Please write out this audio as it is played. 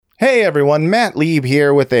Hey everyone, Matt Lieb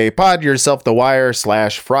here with a Pod Yourself the Wire /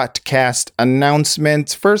 Frotcast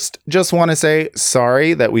announcement. First, just want to say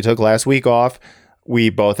sorry that we took last week off.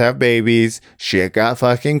 We both have babies. Shit got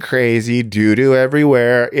fucking crazy. Doo-doo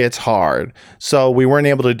everywhere. It's hard. So we weren't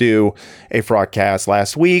able to do a Frotcast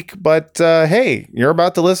last week, but hey, you're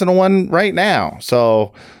about to listen to one right now.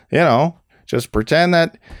 So, just pretend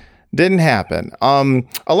that didn't happen.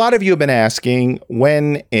 A lot of you have been asking,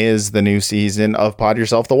 when is the new season of Pod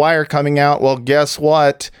Yourself the Wire coming out? Well, guess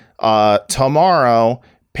what? Tomorrow,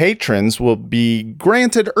 patrons will be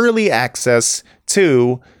granted early access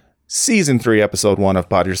to Season 3, Episode 1 of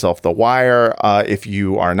Pod Yourself the Wire. If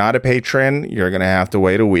you are not a patron, you're going to have to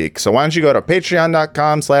wait a week. So why don't you go to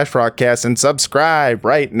patreon.com/Frotcast and subscribe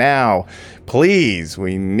right now. Please,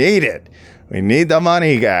 we need it. We need the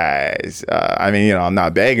money, guys. I'm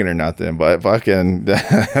not begging or nothing, but fucking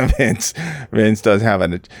Vince doesn't have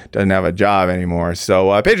a job anymore. So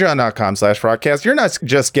patreon.com/Frotcast. You're not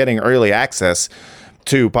just getting early access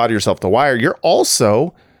to Pod Yourself the Wire. You're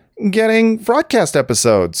also getting Frotcast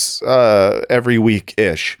episodes every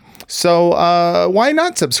week-ish. So why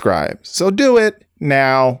not subscribe? So do it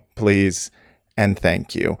now, please, and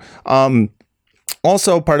thank you.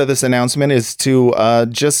 Also, part of this announcement is to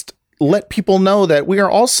just let people know that we are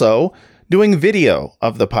also doing video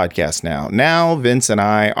of the podcast now. Now, Vince and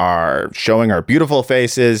I are showing our beautiful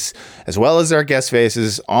faces as well as our guest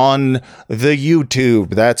faces on the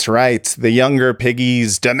YouTube. That's right. The younger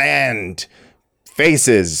piggies demand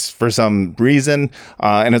faces for some reason.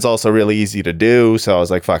 And it's also really easy to do. So I was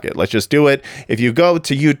like, fuck it, let's just do it. If you go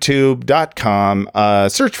to youtube.com,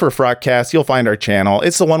 search for Frotcast, you'll find our channel.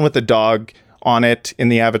 It's the one with the dog on it in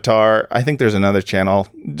the avatar. I think there's another channel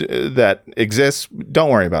that exists.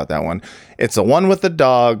 Don't worry about that one. It's the one with the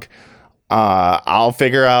dog. I'll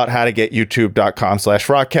figure out how to get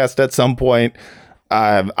youtube.com/Frotcast at some point.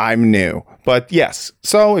 I'm new, but yes.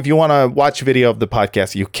 So if you want to watch video of the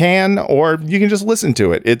podcast, you can, or you can just listen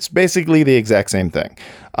to it. It's basically the exact same thing.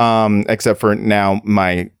 Except for now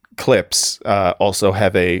my clips also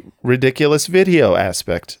have a ridiculous video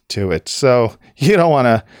aspect to it. So you don't want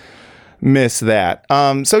to miss that.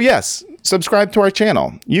 So yes, subscribe to our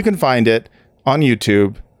channel. You can find it on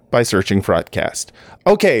YouTube by searching Frotcast.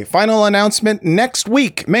 Okay, final announcement. Next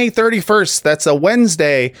week, May 31st, that's a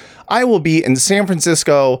Wednesday, I will be in San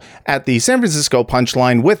Francisco at the San Francisco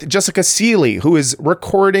Punchline with Jessica Seeley, who is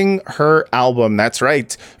recording her album. That's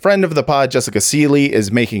right. Friend of the pod, Jessica Seeley,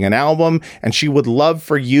 is making an album, and she would love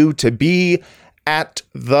for you to be at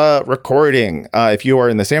the recording. If you are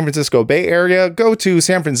in the San Francisco Bay Area, go to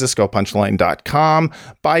sanfranciscopunchline.com.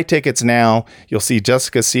 Buy tickets now. You'll see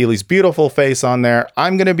Jessica Seeley's beautiful face on there.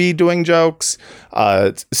 I'm going to be doing jokes.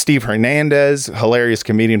 Steve Hernandez, hilarious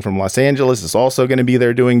comedian from Los Angeles, is also going to be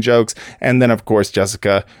there doing jokes. And then, of course,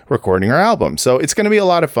 Jessica recording her album. So it's going to be a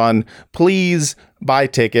lot of fun. Please buy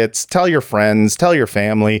tickets. Tell your friends. Tell your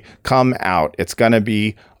family. Come out. It's going to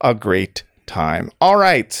be a great time. All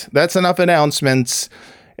right, that's enough announcements.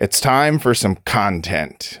 It's time for some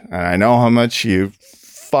content. And I know how much you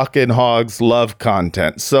fucking hogs love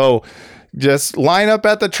content. So just line up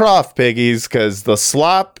at the trough, piggies, because the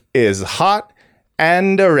slop is hot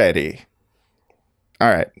and ready. All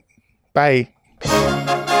right, bye.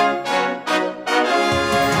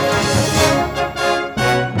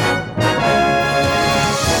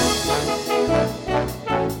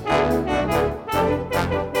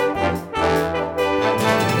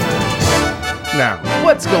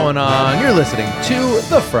 What's going on? You're listening to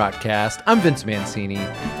the Frotcast. I'm Vince Mancini.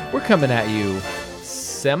 We're coming at you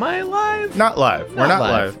semi-live? Not live. We're not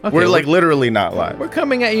live. Okay, we're like literally not live. We're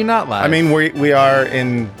coming at you not live. I mean, we are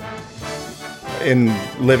in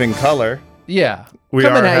living color. Yeah. We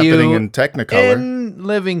coming are at happening you in Technicolor. In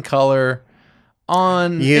living color.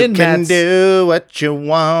 You can do what you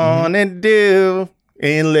want to do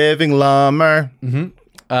in living lumber. Mm-hmm.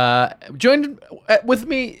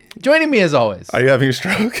 Joining me as always. Are you having a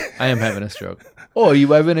stroke? I am having a stroke. Oh,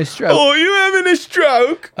 you having a stroke? Oh, you having a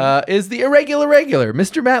stroke? Is the irregular regular,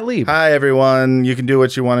 Mr. Matt Lieb. Hi, everyone. You can do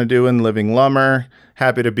what you want to do in living lumber.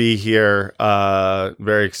 Happy to be here.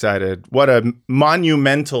 Very excited. What a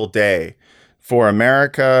monumental day for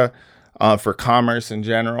America, for commerce in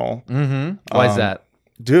general. Mm-hmm. Why is that?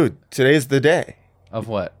 Dude, today's the day. Of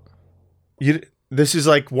what? This is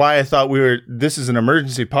like why I thought this is an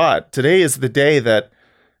emergency pod. Today is the day that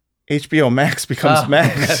HBO Max becomes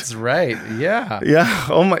Max. That's right. Yeah. Yeah.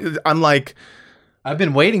 Oh my. I'm like, I've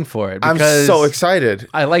been waiting for it because I'm so excited.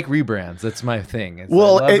 I like rebrands. That's my thing. I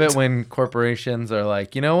love it when corporations are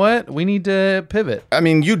like, you know what? We need to pivot. I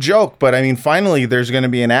mean, you joke, but I mean, finally, there's going to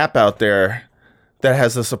be an app out there that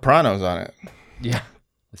has The Sopranos on it. Yeah.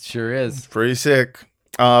 It sure is. Pretty sick.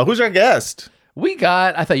 Who's our guest?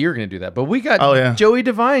 I thought you were going to do that, but we got Joey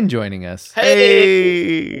Devine joining us.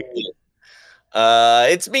 Hey.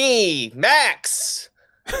 It's me, Max.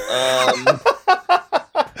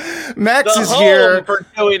 Max the is home here. For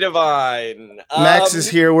Joey Devine. Max is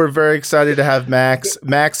here. We're very excited to have Max.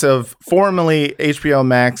 Max of formerly HBO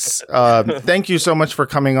Max. Thank you so much for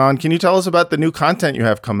coming on. Can you tell us about the new content you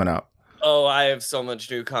have coming up? Oh, I have so much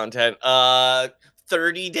new content.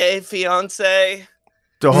 30-Day Fiance.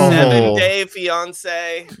 7-Day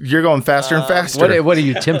Fiance. You're going faster and faster. What are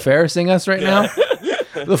you, Tim Ferrissing us right now?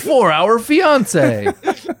 The 4-hour fiance.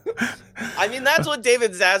 I mean, that's what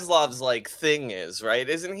David Zaslav's like thing is, right?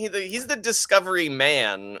 Isn't he? He's the discovery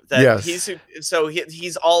man. That yes.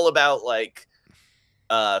 He's all about like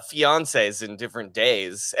fiancés in different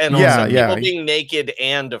days, and also people being naked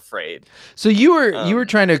and afraid. So you were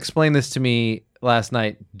trying to explain this to me last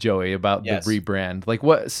night, Joey, about the rebrand. Like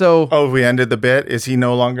what? So we ended the bit. Is he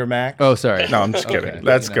no longer Max? Oh, sorry. No, I'm just kidding. Okay.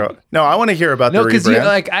 Let's go. No, I want to hear about the rebrand.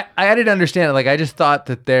 No, because I didn't understand it. Like I just thought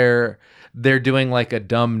that they're doing like a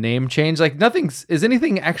dumb name change. Like is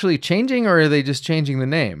anything actually changing, or are they just changing the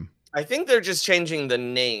name? I think they're just changing the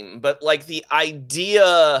name, but like the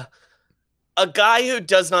idea. A guy who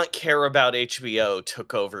does not care about HBO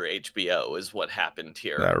took over HBO is what happened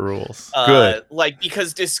here. That rules. Good. Like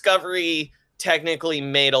because Discovery technically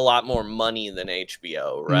made a lot more money than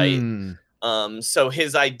HBO, right? So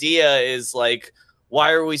his idea is like,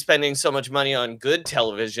 why are we spending so much money on good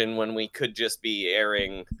television when we could just be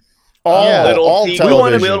airing all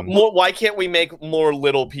television? Why can't we make more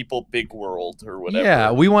Little People Big World or whatever?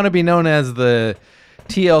 Yeah, we want to be known as the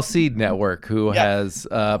TLC network who has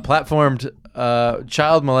platformed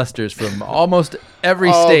child molesters from almost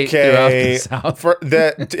every state throughout the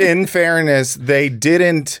South. In fairness, they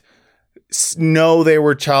didn't know they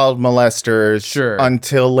were child molesters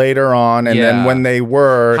until later on, and then when they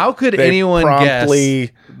were, how could anyone guess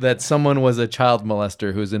that someone was a child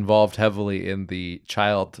molester who's involved heavily in the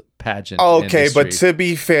child pageant industry? But to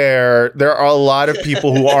be fair, there are a lot of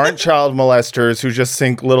people who aren't child molesters who just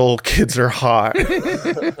think little kids are hot.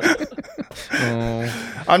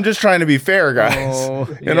 I'm just trying to be fair, guys.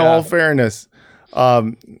 In all fairness.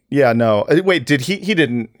 Wait, did he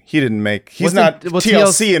didn't make, he's not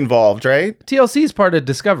TLC involved, right? TLC is part of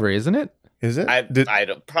Discovery, isn't it? Is it? I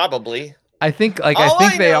don't, probably. I think they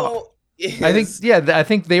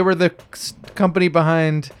were the company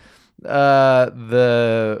behind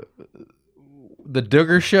the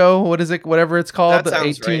Duggar Show. What is it? Whatever it's called. That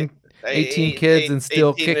the 18 kids and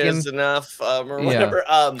still 18 kicking is enough, or whatever.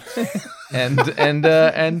 And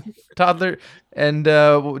toddler and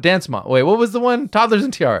Dance Mom. Wait, what was the one? Toddlers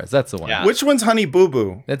and Tiaras. That's the one. Yeah. Which one's Honey Boo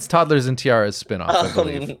Boo? That's Toddlers and Tiaras spinoff, I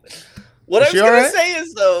believe. What I was gonna say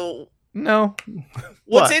is though. No.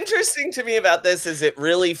 What's interesting to me about this is it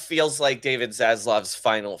really feels like David Zaslav's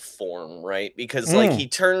final form, right? Because like he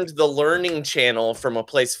turned the Learning Channel from a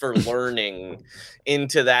place for learning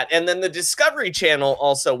into that. And then the Discovery Channel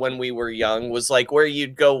also, when we were young, was like where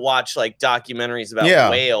you'd go watch like documentaries about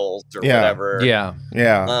whales or whatever. Yeah.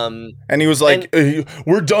 And he was like,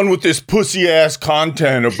 we're done with this pussy ass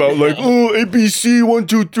content about like, ABC 1,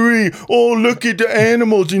 2, 3. Oh, look at the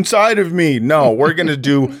animals inside of me. No, we're going to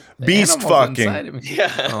do beast fucking. Yeah.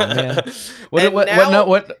 Oh man.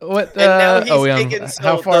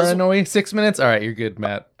 How far in are we? 6 minutes? All right, you're good,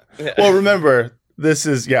 Matt. Well, remember, this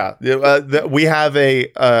is we have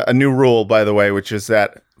a new rule, by the way, which is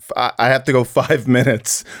that I have to go 5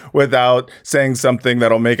 minutes without saying something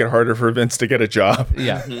that'll make it harder for Vince to get a job.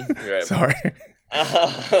 Yeah. Right. Sorry.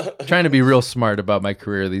 Trying to be real smart about my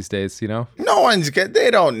career these days, you know? No one's good. They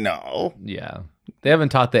don't know. Yeah. They haven't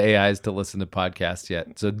taught the AIs to listen to podcasts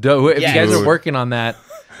yet. So if you guys are working on that,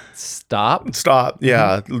 stop.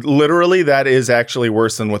 Yeah. Literally, that is actually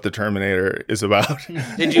worse than what the Terminator is about.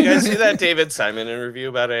 Did you guys see that David Simon interview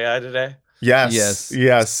about AI today? Yes.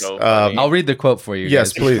 So I'll read the quote for you.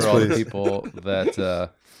 Yes, guys, please. For all the people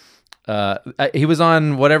that he was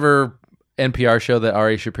on whatever NPR show that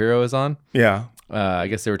Ari Shapiro is on. Yeah. I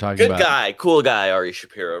guess they were talking about. Good guy, cool guy, Ari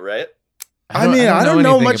Shapiro, right? I don't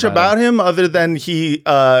know much about him other than he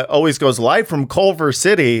always goes live from Culver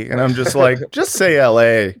City. And I'm just like, just say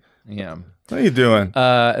LA. Yeah. What are you doing?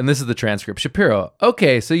 And this is the transcript. Shapiro,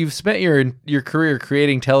 okay, so you've spent your career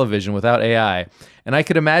creating television without AI. And I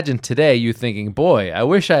could imagine today you thinking, boy, I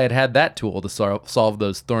wish I had that tool to solve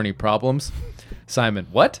those thorny problems. Simon,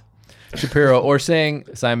 what? Shapiro, or saying,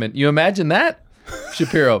 Simon, you imagine that?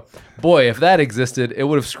 Shapiro, boy, if that existed, it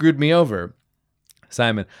would have screwed me over.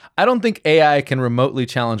 Simon, I don't think AI can remotely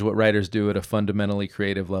challenge what writers do at a fundamentally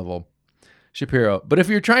creative level. Shapiro, but if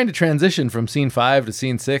you're trying to transition from scene 5 to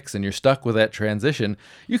scene 6 and you're stuck with that transition,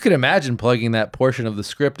 you could imagine plugging that portion of the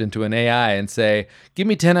script into an AI and say, give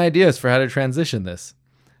me 10 ideas for how to transition this.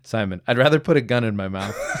 Simon, I'd rather put a gun in my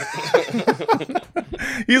mouth.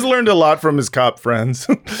 He's learned a lot from his cop friends.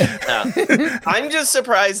 I'm just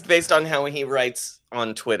surprised based on how he writes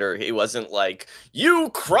on Twitter. He wasn't like, you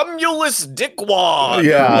crumulous dickwad.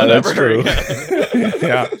 Yeah, that's true.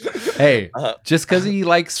 Yeah. Hey, just because he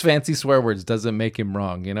likes fancy swear words doesn't make him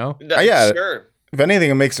wrong, you know? Yeah. Sure. If anything,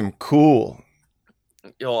 it makes him cool.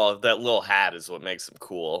 Oh, that little hat is what makes him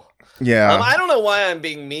cool. Yeah. I don't know why I'm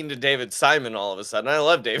being mean to David Simon all of a sudden. I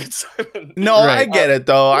love David Simon. No, right. I get it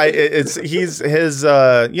though. He's his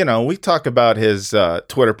we talk about his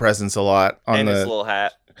Twitter presence a lot on his little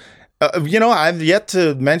hat. I've yet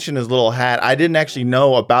to mention his little hat. I didn't actually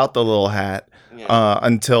know about the little hat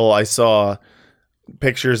until I saw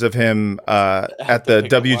pictures of him at the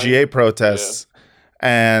WGA protests,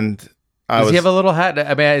 and Does he have a little hat?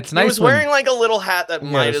 I mean, it's nice. He was wearing like a little hat that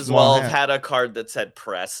might as well have had a card that said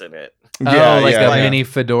press in it. Yeah, like a mini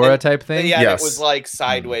fedora type thing? Yeah, yes. It was like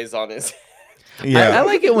sideways on his head. Yeah. I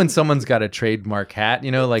like it when someone's got a trademark hat,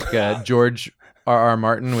 like George R.R.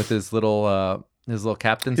 Martin with his little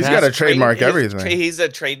captain's hat. He's got a trademark everything. He's a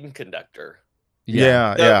train conductor.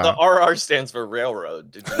 Yeah. The RR stands for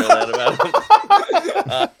railroad. Did you know that about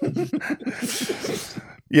him?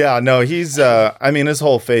 Yeah, no, he's his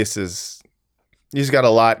whole face he's got a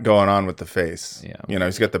lot going on with the face. Yeah.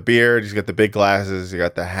 He's got the beard, he's got the big glasses, he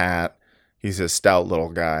got the hat. He's a stout little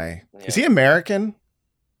guy. Yeah. Is he American?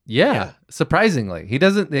 Yeah, surprisingly. He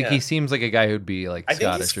doesn't he seems like a guy who'd be like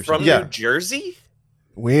Scottish or something. From New Jersey?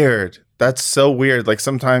 Weird. That's so weird. Like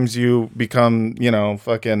sometimes you become,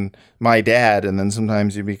 fucking my dad, and then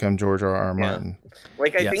sometimes you become George R.R. Martin.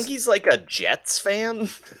 Like I think he's like a Jets fan.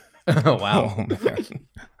 Oh wow. Oh, man.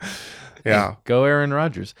 Yeah. Go Aaron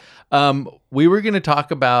Rodgers. We were going to talk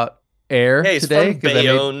about Air today. From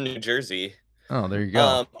Bayonne, New Jersey. Oh, there you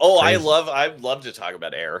go. I'd love to talk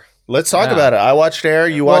about Air. Let's talk about it. I watched Air.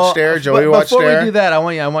 You watched Air. Joey watched Air. Before we do that, I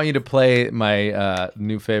want you to play my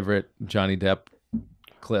new favorite Johnny Depp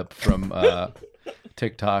clip from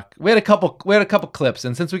TikTok. We had a couple clips,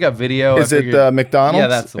 and since we got video, is it McDonald's? Yeah,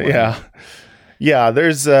 that's the one. Yeah.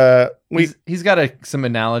 There's he's got some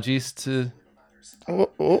analogies to.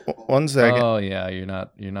 One second. Oh yeah, you're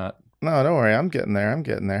not. No, don't worry. I'm getting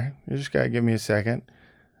there. You just gotta give me a second.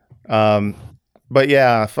 But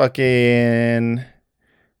yeah, fucking.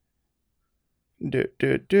 All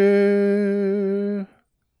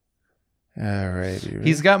right.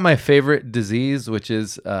 He's got my favorite disease, which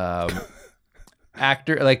is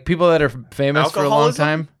actor, like people that are famous for a long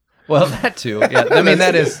time. Well, that too. Yeah, I mean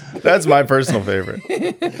that's my personal favorite.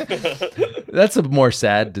 That's a more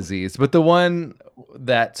sad disease, but the one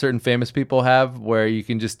that certain famous people have, where you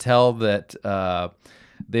can just tell that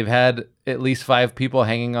they've had at least 5 people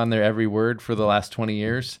hanging on their every word for the last 20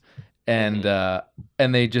 years, and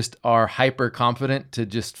they just are hyper confident to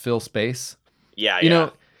just fill space. Yeah, you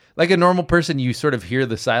know, like a normal person, you sort of hear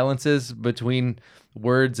the silences between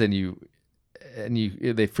words, and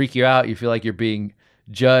they freak you out. You feel like you're being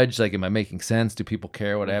judged. Like, am I making sense? Do people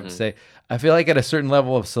care what I have to say? I feel like at a certain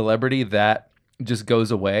level of celebrity, that just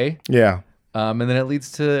goes away. Yeah. And then it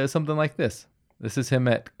leads to something like this. This is him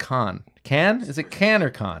at Cannes. Cannes? Is it Cannes or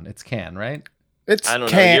Cannes? It's Cannes, right? I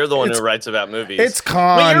don't know. You're the one who writes about movies. It's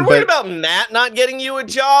Cannes. Wait, you're worried about Matt not getting you a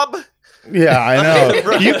job? Yeah, I know.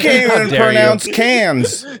 You can't even pronounce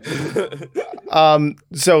cans.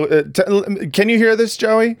 So, can you hear this,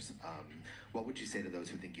 Joey? What would you say to those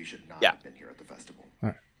who think you should not have been here at the festival? All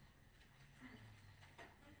right.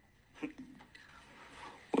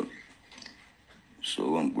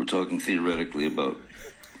 So we're talking theoretically about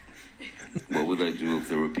what would I do if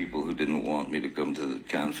there were people who didn't want me to come to the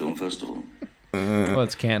Cannes Film Festival? Well,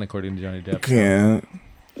 it's Cannes, according to Johnny Depp. Can't.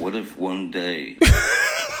 What if one day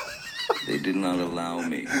they did not allow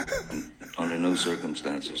me, under no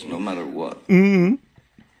circumstances, no matter what,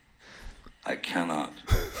 I cannot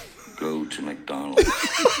go to McDonald's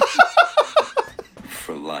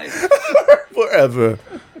for life. Forever.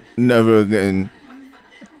 Never again.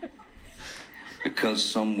 Because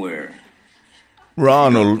somewhere,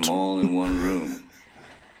 Ronald, all in one room,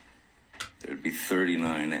 there'd be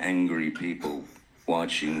 39 angry people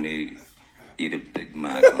watching me eat a Big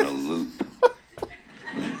Mac on a loop.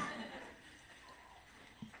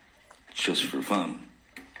 Just for fun.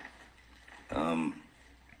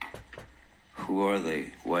 Who are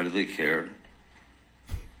they? Why do they care?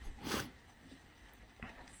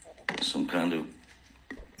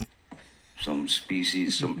 Some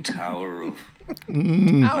species, some tower of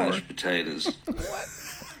mashed potatoes.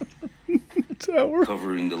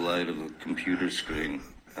 covering the light of a computer screen.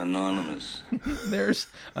 Anonymous. There's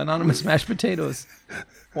anonymous mashed potatoes.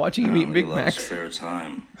 Watching you eat Big Macs. Spare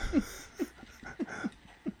time.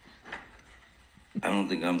 I don't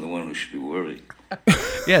think I'm the one who should be worried.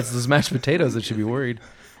 Yeah, it's those mashed potatoes that should be worried.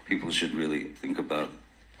 People should really think about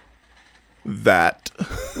that.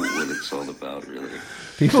 what it's all about, really.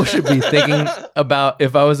 People should be thinking about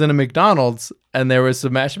if I was in a McDonald's and there was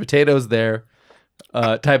some mashed potatoes there,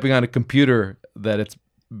 typing on a computer that it's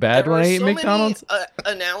bad when I eat McDonald's. Many,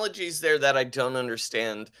 analogies there that I don't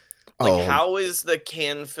understand. Like, how is the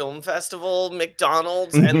Cannes Film Festival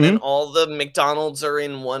McDonald's, and then all the McDonald's are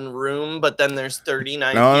in one room, but then there's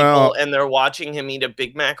 39 people, and they're watching him eat a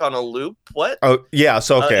Big Mac on a loop? What? Oh, yeah.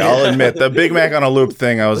 So, okay, I'll admit, the Big Mac on a loop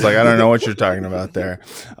thing, I was like, I don't know what you're talking about there.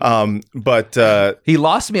 But he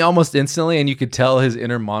lost me almost instantly, and you could tell his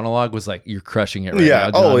inner monologue was like, you're crushing it right now,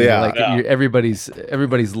 Johnny. Oh, yeah. Like,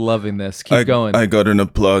 everybody's loving this. Keep going. I got an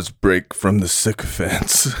applause break from the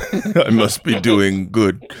sycophants. I must be doing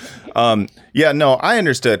good. Yeah, no, I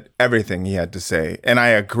understood everything he had to say, and I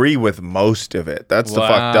agree with most of it. That's the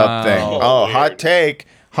fucked up thing. Oh, weird.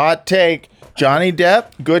 Hot take. Johnny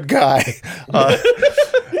Depp, good guy.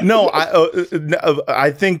 No,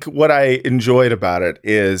 I think what I enjoyed about it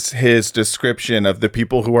is his description of the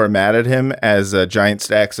people who are mad at him as giant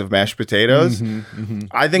stacks of mashed potatoes.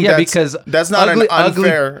 I think that's not an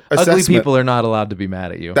unfair assessment. Ugly people are not allowed to be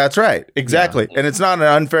mad at you. That's right. Exactly. Yeah. And it's not an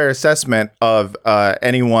unfair assessment of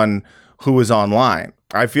anyone who is online.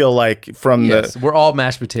 I feel like we're all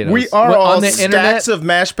mashed potatoes. We are all on the stacks of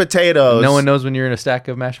mashed potatoes. No one knows when you're in a stack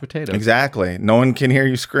of mashed potatoes. Exactly. No one can hear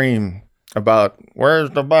you scream about where's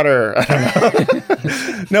the butter. I don't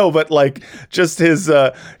know. No, but like just his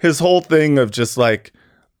whole thing of just like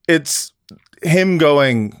it's him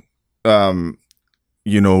going,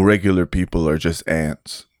 regular people are just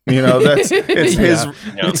ants.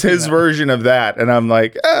 It's his version of that, and I'm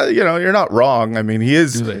like, you're not wrong. I mean, he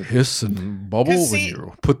is. Do they hiss and bubble when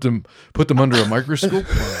you put them under a microscope?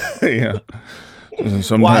 Yeah.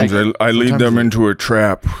 Sometimes I lead them into a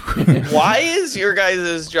trap. Why is your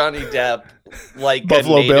guys' Johnny Depp like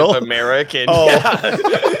Buffalo a Native Bill? American? Oh. Yeah.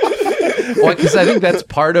 Well, because I think that's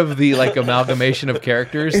part of the like amalgamation of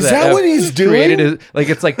characters. Is that what he's doing?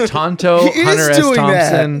 It's like Tonto, Hunter S.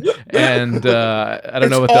 Thompson, and I don't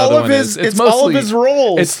know what the other one is. It's all of his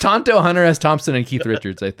roles. It's Tonto, Hunter S. Thompson, and Keith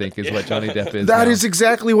Richards, I think, is what Johnny Depp is. That is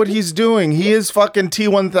exactly what he's doing. He is fucking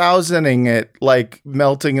T-1000ing it, like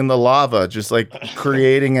melting in the lava, just like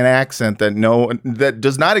creating an accent that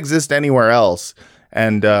does not exist anywhere else,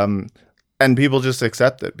 and people just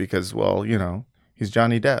accept it because, well, he's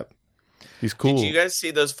Johnny Depp. He's cool. Did you guys see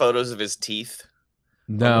those photos of his teeth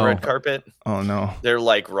on No. the red carpet? Oh, no. They're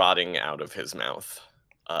like rotting out of his mouth.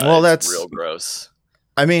 Well, that's real gross.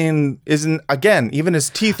 I mean, even his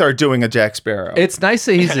teeth are doing a Jack Sparrow. It's nice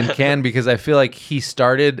that he's in Cannes because I feel like he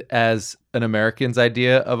started as an American's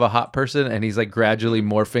idea of a hot person, and he's like gradually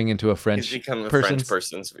morphing into a French He's become a person's. French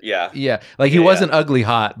person's. Yeah. Yeah, like he wasn't ugly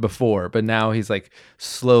hot before, but now he's like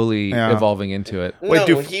slowly evolving into it.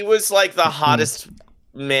 He was like the hottest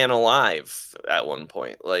man alive at one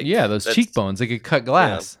point. Like, those cheekbones, they could cut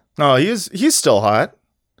glass. No, he's still hot.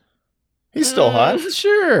 He's still hot.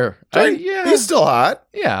 Sure. He's still hot.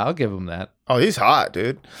 Yeah, I'll give him that. Oh, he's hot,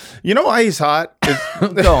 dude. You know why he's hot?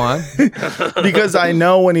 Go on. Because I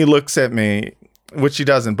know when he looks at me, which he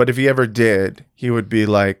doesn't, but if he ever did, he would be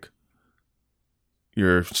like,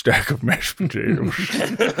 "You're a stack of mashed potatoes."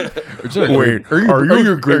 Wait, are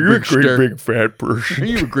you a great big fat person? Are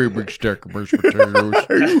you a great big stack of mashed potatoes?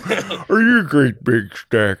 Are you a great big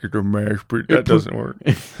stack of the mashed potatoes? That doesn't work.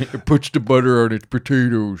 It puts the butter on its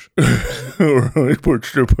potatoes. It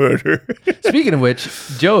puts the butter. Speaking of which,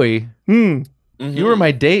 Joey, you were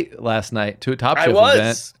my date last night to a Top Chef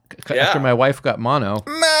event. After my wife got mono.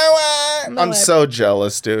 I'm so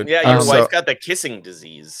jealous, dude. Yeah, your wife got the kissing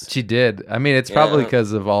disease. She did. I mean, it's probably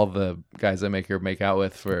because of all the guys I make her make out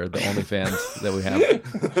with for the OnlyFans that we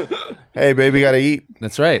have. Hey, baby, gotta eat.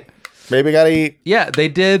 That's right. Baby, gotta eat. Yeah, they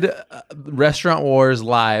did Restaurant Wars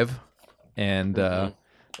live, and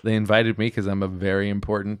they invited me because I'm a very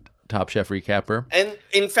important Top Chef recapper. And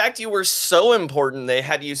in fact, you were so important, they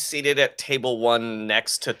had you seated at table 1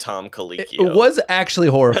 next to Tom Colicchio. It was actually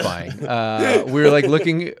horrifying. We were like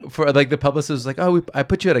looking for, like, the publicist was like, "Oh, I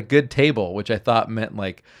put you at a good table," which I thought meant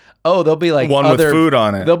like, "Oh, there'll be like one with food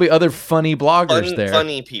on it. There'll be other funny bloggers there,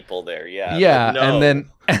 funny people there." Yeah, yeah. No, and then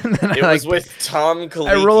it was with Tom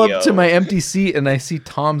Colicchio. I roll up to my empty seat and I see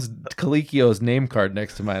Tom's Colicchio's name card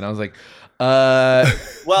next to mine. I was like,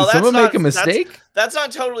 Well, did someone make a mistake? That's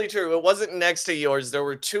not totally true. It wasn't next to yours. There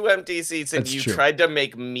were 2 empty seats, and you tried to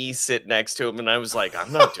make me sit next to him, and I was like,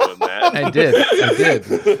 I'm not doing that. I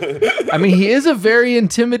did. I mean, he is a very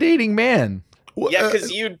intimidating man. Yeah, because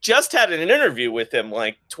you just had an interview with him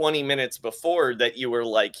like 20 minutes before that you were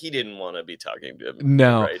like, he didn't want to be talking to him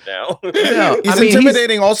right now. No, he's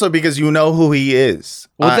intimidating also because you know who he is.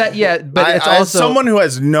 Well, but it's also... As someone who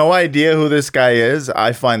has no idea who this guy is,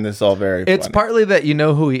 I find this all very It's funny. partly that you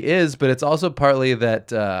know who he is, but it's also partly that,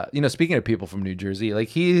 speaking of people from New Jersey, like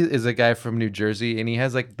he is a guy from New Jersey, and he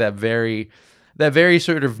has like that very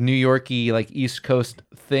sort of New Yorky, like East Coast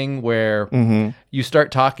thing where you start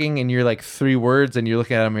talking and you're like 3 words and you're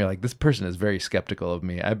looking at him and you're like, this person is very skeptical of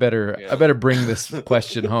me. I better bring this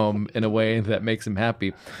question home in a way that makes him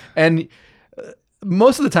happy. And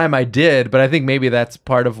most of the time I did, but I think maybe that's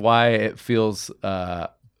part of why it feels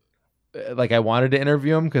like I wanted to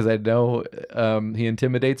interview him, because I know he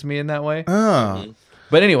intimidates me in that way. Oh.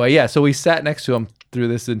 But anyway, yeah, so we sat next to him through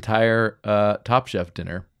this entire Top Chef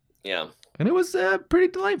dinner. Yeah. And it was pretty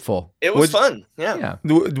delightful. It was fun. Yeah.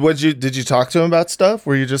 Did you talk to him about stuff?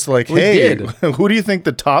 Were you just like, We hey, did. who do you think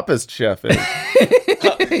the toppest chef is?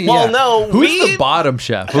 Well, no. Who's the bottom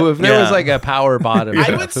chef? If there was like a power bottom chef,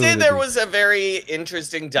 I would say there was a very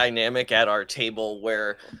interesting dynamic at our table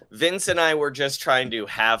where Vince and I were just trying to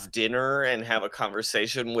have dinner and have a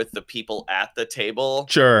conversation with the people at the table.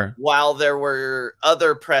 Sure. While there were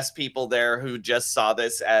other press people there who just saw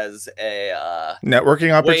this as a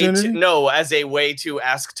networking opportunity? as a way to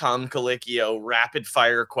ask Tom Colicchio rapid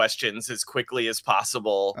fire questions as quickly as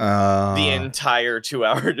possible the entire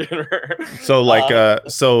 2-hour dinner. So like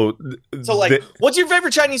what's your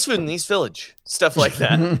favorite Chinese food in East Village? Stuff like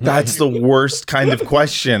that. That's the worst kind of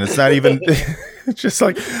question. It's not even just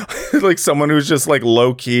like someone who's just like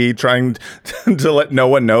low key trying to let no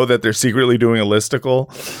one know that they're secretly doing a listicle.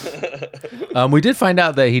 We did find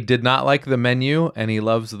out that he did not like the menu and he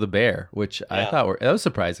loves the bear, which I thought that was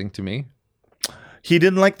surprising to me. He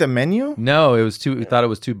didn't like the menu? No, he thought it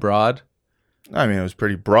was too broad. I mean, it was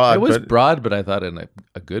pretty broad. It was broad, but I thought in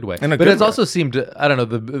a good way. But it also seemed, I don't know,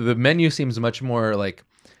 the menu seems much more like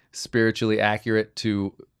spiritually accurate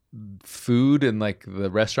to food and like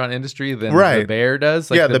the restaurant industry than the bear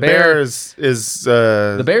does. Like, the bear is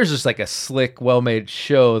the bear's just like a slick, well-made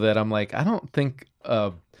show that I'm like, I don't think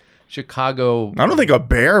Chicago. I don't think a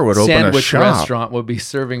bear would open a sandwich shop. Restaurant would be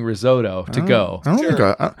serving risotto to go. I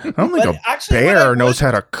don't think a bear knows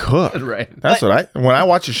how to cook. Right. That's when I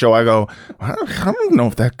watch a show, I go, I don't know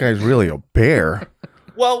if that guy's really a bear.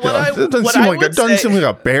 Well, it doesn't seem like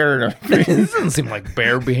a bear. It doesn't seem like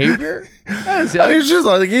bear behavior. It's just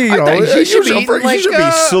like he should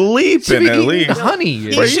be sleeping at least. Honey,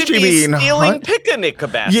 he should be stealing picnic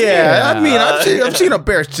baskets. Yeah, I mean, I've seen a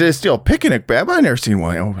bear steal picnic basket, but I've never seen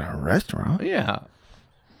one over at a restaurant. Yeah,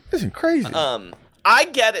 this is crazy. I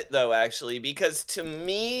get it though, actually, because to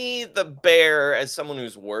me, the bear, as someone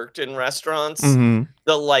who's worked in restaurants, the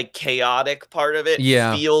like chaotic part of it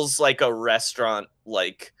feels like a restaurant,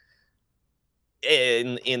 like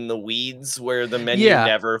in the weeds, where the menu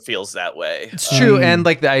never feels that way. It's true, and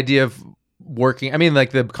like the idea of working, I mean,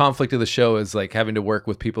 like the conflict of the show is like having to work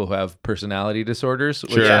with people who have personality disorders,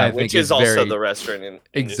 which I think is also the restaurant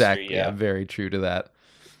industry. Exactly, very true to that.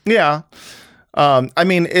 Yeah. I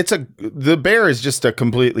mean, the bear is just a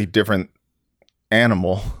completely different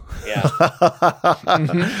animal,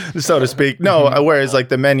 so to speak. No, whereas like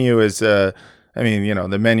the menu is, the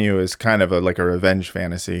menu is kind of like a revenge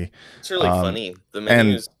fantasy. It's really funny. The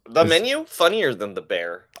menu funnier than the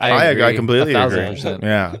bear. I completely agree.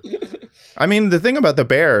 Yeah. I mean, the thing about the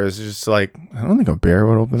bear is just like, I don't think a bear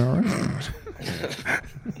would open a restaurant.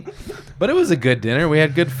 But it was a good dinner. We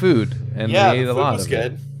had good food, and we ate a lot of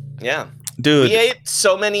it. Yeah. Dude, we ate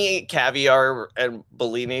so many caviar and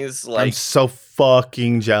bellinis. Like, I'm so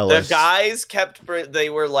fucking jealous. The guys they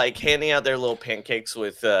were like handing out their little pancakes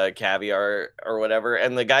with caviar or whatever,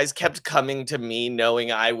 and the guys kept coming to me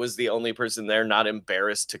knowing I was the only person there, not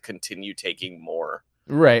embarrassed to continue taking more.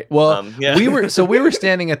 Right. Well, we were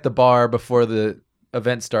standing at the bar before the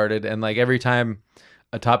event started, and like every time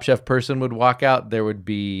a Top Chef person would walk out, there would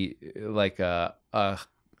be like a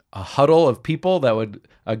huddle of people that would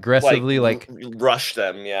aggressively like rush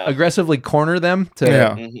them, aggressively corner them to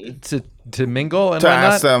mingle and to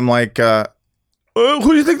whatnot. Ask them like, who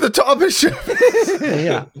do you think the toppest chef is?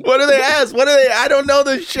 What do they ask? I don't know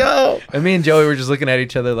the show. And me and Joey were just looking at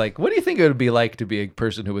each other like, what do you think it would be like to be a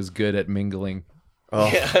person who was good at mingling? Oh.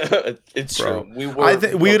 Yeah, it's true.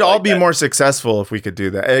 We'd all be more successful if we could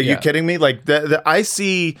do that. Are you kidding me? Like I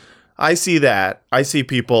see that. I see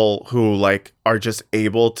people who like are just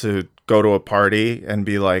able to go to a party and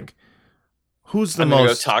be like, who's the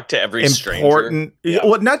most go talk to every important? Yeah.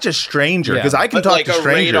 Well, not just stranger, because I can talk like to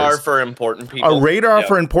strangers. A radar for important people. A radar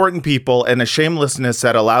for important people, and a shamelessness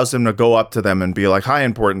that allows them to go up to them and be like, "Hi,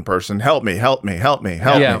 important person, help me, help me, help me,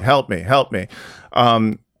 help me, help me, help me."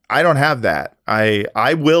 I don't have that.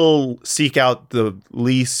 I will seek out the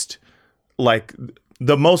least, like,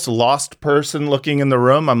 the most lost person looking in the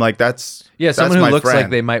room. I'm like, that's someone who looks friend. like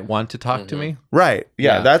they might want to talk to me. Right.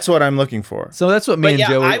 Yeah, that's what I'm looking for. So that's what me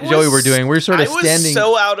and Joey were doing. We're sort of standing. I was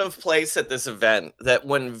so out of place at this event that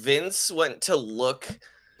when Vince went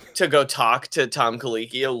to go talk to Tom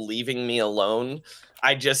Colicchio, leaving me alone,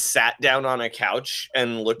 I just sat down on a couch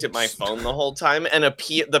and looked at my phone the whole time. And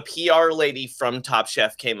the PR lady from Top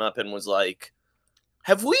Chef came up and was like,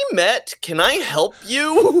 "Have we met? Can I help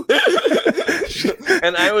you?"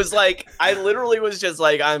 And I was like, I literally was just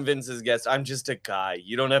like, "I'm Vince's guest. I'm just a guy.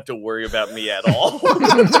 You don't have to worry about me at all."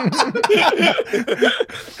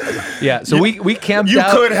 Yeah, so we camped you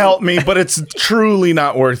out. You could help me, but it's truly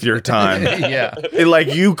not worth your time. Yeah.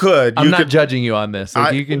 Like, you could. I'm not judging you on this.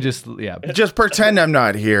 Like, you can just, Just pretend I'm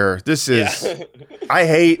not here. This is, I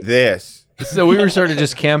hate this. So we were sort of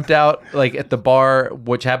just camped out, like, at the bar,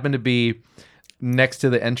 which happened to be next to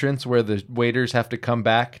the entrance where the waiters have to come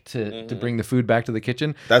back to bring the food back to the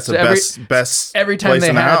kitchen. That's so the best every time place they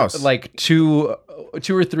in the had house. Like two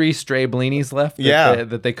or three stray blinis left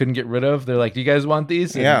that they couldn't get rid of. They're like, "Do you guys want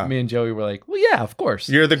these?" And me and Joey were like, "Well, yeah, of course.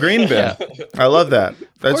 You're the green bin." I love that.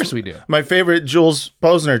 Of course we do. My favorite Jules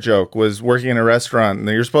Posner joke was working in a restaurant and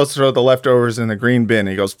you're supposed to throw the leftovers in the green bin.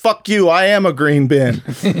 He goes, "Fuck you, I am a green bin."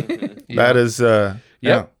 That is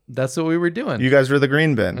that's what we were doing. You guys were the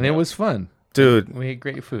green bin. And it was fun. Dude, we ate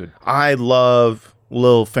great food. I love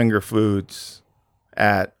little finger foods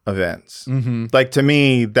at events. Mm-hmm. Like, to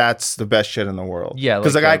me, that's the best shit in the world. Yeah,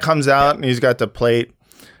 because the guy comes out and he's got the plate,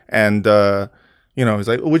 and he's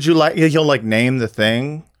like, "Would you like?" He'll like name the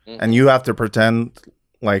thing, and you have to pretend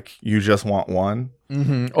like you just want one,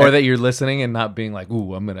 or that you're listening and not being like,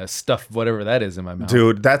 "Ooh, I'm gonna stuff whatever that is in my mouth."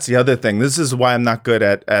 Dude, that's the other thing. This is why I'm not good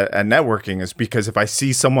at networking. Is because if I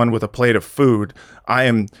see someone with a plate of food, I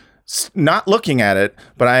am not looking at it,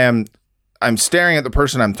 but I'm staring at the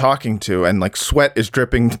person I'm talking to, and like sweat is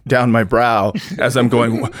dripping down my brow as I'm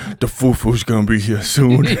going, "The fufu's gonna be here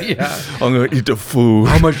soon. I'm gonna eat the food.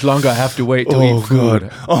 How much longer I have to wait to eat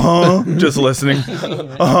food?" God. Just listening.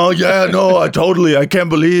 Yeah, no, I can't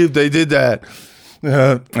believe they did that.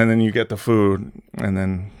 And then you get the food, and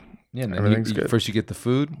then everything's good. First you get the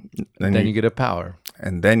food, then you get a power,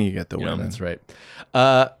 and then you get the women. That's right.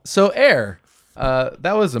 So Air.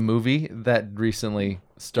 That was a movie that recently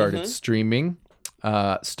started streaming,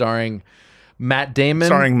 starring Matt Damon.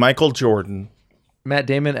 Starring Michael Jordan. Matt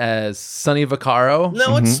Damon as Sonny Vaccaro.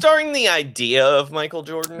 No, it's starring the idea of Michael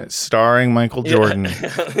Jordan. It's starring Michael Jordan.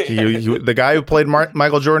 The guy who played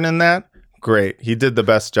Michael Jordan in that, great. He did the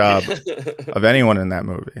best job of anyone in that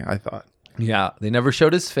movie, I thought. Yeah, they never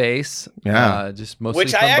showed his face. Yeah, just mostly.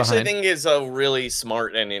 Which I actually think is a really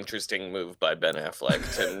smart and interesting move by Ben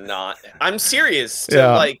Affleck to not. I'm serious.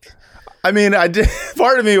 I mean, I did.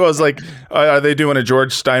 Part of me was like, "Are they doing a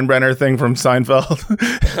George Steinbrenner thing from Seinfeld?"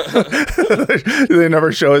 They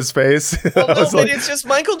never show his face. Well, no, but it's just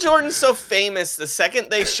Michael Jordan's so famous. The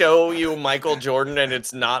second they show you Michael Jordan and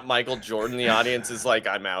it's not Michael Jordan, the audience is like,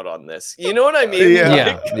 "I'm out on this." You know what I mean?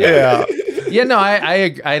 Yeah. Yeah, no,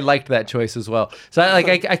 I liked that choice as well. So I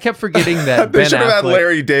kept forgetting that they should have had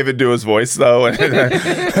Larry David do his voice though.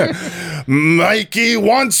 Mikey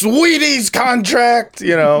wants Wheaties contract.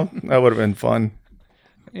 That would have been fun.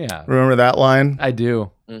 Yeah, remember that line? I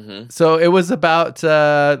do. Mm-hmm. So it was about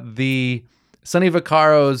the Sonny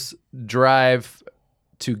Vaccaro's drive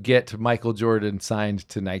to get Michael Jordan signed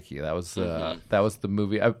to Nike. That was the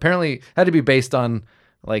movie. Apparently, it had to be based on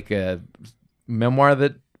like a memoir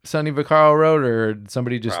that Sonny Vaccaro wrote, or did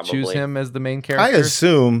somebody just choose him as the main character? I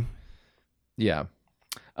assume. Yeah.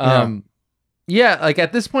 Like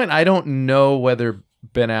at this point, I don't know whether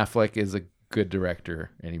Ben Affleck is a good director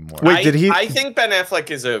anymore. Wait, did he? I think Ben Affleck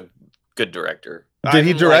is a good director. Did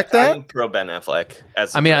he direct that? I'm pro Ben Affleck.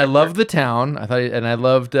 I love The Town. I thought, and I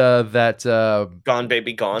loved that Gone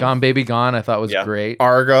Baby Gone. Gone Baby Gone. I thought was great.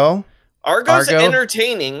 Argo's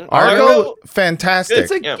entertaining. Argo,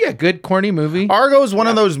 fantastic. It's a good corny movie. Argo is one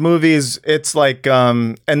of those movies. It's like,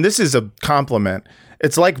 and this is a compliment.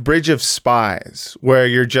 It's like Bridge of Spies, where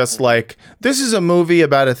you're just like, this is a movie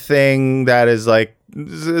about a thing that is like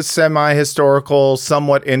semi-historical,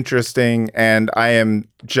 somewhat interesting, and I am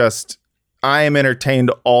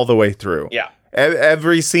entertained all the way through. Yeah.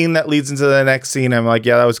 Every scene that leads into the next scene, I'm like,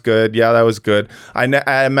 yeah, that was good. Yeah, that was good. I'm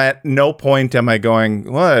at no point am I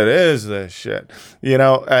going, what is this shit?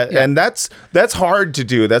 And that's hard to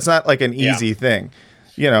do. That's not like an easy thing.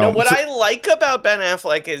 What I like about Ben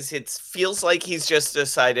Affleck is it feels like he's just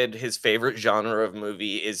decided his favorite genre of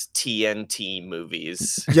movie is TNT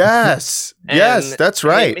movies. Yes. Yes, that's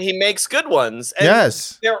right. He makes good ones. And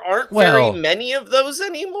yes. There aren't very many of those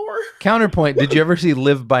anymore. Counterpoint, did you ever see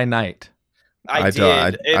Live by Night? I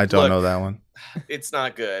did. I don't know that one. It's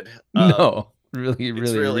not good. No.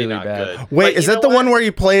 Really not bad. good. Wait, is that the one where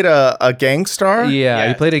you played a gangster? Yeah,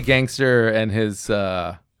 he played a gangster, and his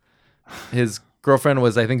girlfriend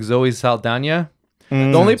was, I think, Zoe Saldana.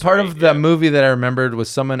 The only part of the movie that I remembered was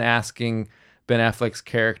someone asking Ben Affleck's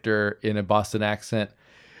character in a Boston accent,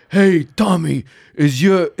 "Hey, Tommy, is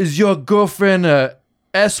your girlfriend a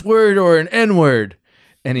S word or an N word?"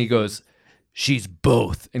 And he goes, "She's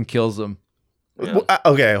both," and kills him. Yeah.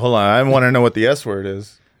 Okay, hold on. I want to know what the S word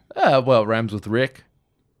is. Well, it rhymes with Rick.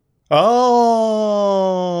 Oh,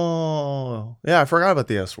 yeah. I forgot about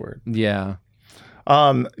the S word. Yeah.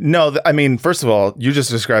 No, I mean, first of all, you just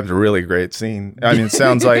described a really great scene. I mean, it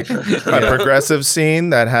sounds like a progressive scene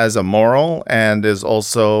that has a moral and is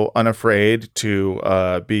also unafraid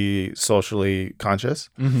to be socially conscious.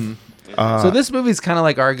 Mm-hmm. So this movie's kind of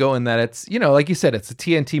like Argo in that it's, like you said, it's a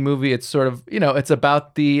TNT movie. It's sort of, it's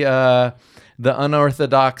about the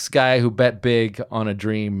unorthodox guy who bet big on a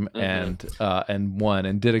dream and won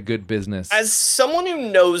and did a good business. As someone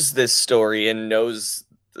who knows this story and knows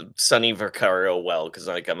Sonny Vaccaro well, because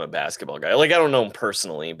I'm a basketball guy. I don't know him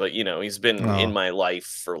personally, but he's been in my life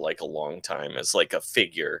for a long time as a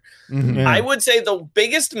figure. Mm-hmm. Yeah. I would say the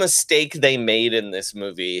biggest mistake they made in this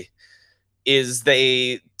movie is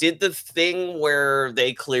they did the thing where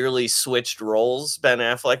they clearly switched roles, Ben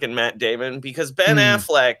Affleck and Matt Damon, because Ben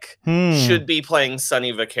Affleck should be playing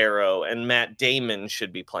Sonny Vaccaro and Matt Damon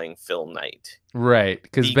should be playing Phil Knight. Right,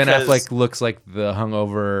 because Ben Affleck looks like the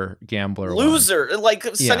hungover gambler loser.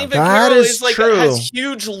 Sonny That Vaccaro is true. has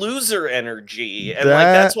huge loser energy, and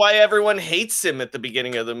that's why everyone hates him at the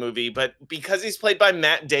beginning of the movie. But because he's played by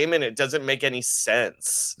Matt Damon, it doesn't make any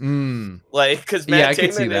sense. Because Matt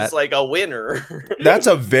Damon is a winner. That's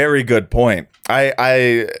a very good point.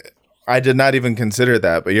 I did not even consider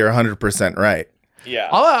that, but you're 100% right. Yeah.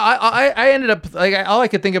 I ended up all I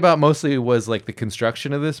could think about mostly was the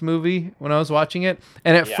construction of this movie when I was watching it.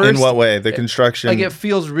 And at first, in what way? The construction? It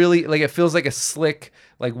feels really it feels like a slick,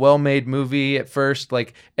 well-made movie at first.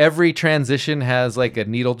 Every transition has a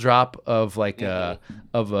needle drop of a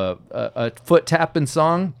foot tapping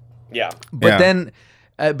song. Yeah. But then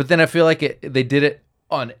I feel like they did it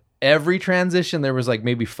on every transition. There was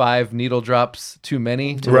maybe 5 needle drops too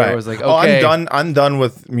many. Where I was okay. Oh, I'm done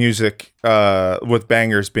with music, with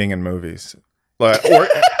bangers being in movies.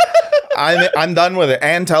 I'm done with it.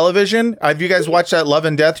 And television. Have you guys watched that Love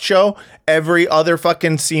and Death show? Every other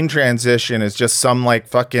fucking scene transition is just some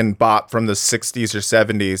fucking bop from the 60s or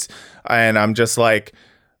 70s. And I'm just I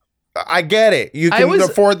get it. You can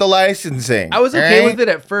afford the licensing. I was okay with it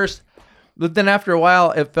at first. But then after a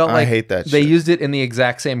while, it felt like I hate that they shit. used it in the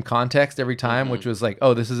exact same context every time, which was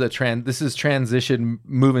this is transition,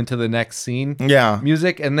 move into the next scene. Yeah.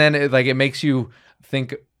 Music. And then it makes you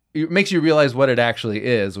think, it makes you realize what it actually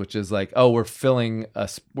is, which is we're filling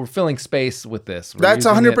space with this. That's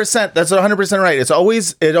 100%. That's 100% right.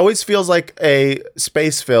 It always feels like a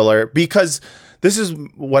space filler, because this is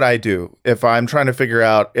what I do if I'm trying to figure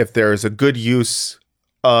out if there is a good use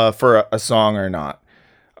for a song or not.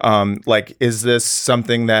 Is this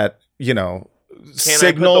something that, signals?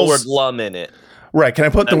 I put the word lum in it? Right. Can I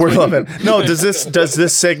put the word lum in? No, does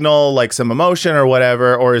this signal some emotion or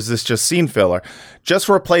whatever, or is this just scene filler? Just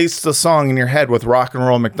replace the song in your head with Rock and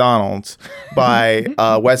Roll McDonald's by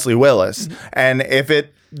Wesley Willis. And if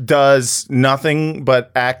it does nothing but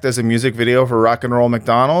act as a music video for Rock and Roll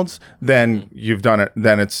McDonald's, then you've done it.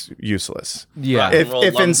 Then it's useless. Yeah. Rock and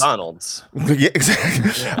Roll McDonald's. Yeah,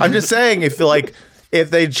 exactly. I'm just saying, if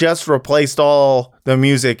they just replaced all the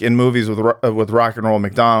music in movies with Rock and Roll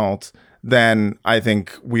McDonald's, then I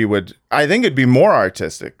think it'd be more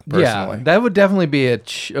artistic, personally. Yeah, that would definitely be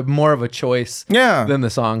more of a choice than the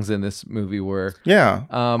songs in this movie were. Yeah.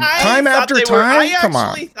 Time after time? I Come on.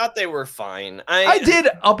 actually thought they were fine. I did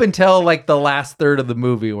up until the last third of the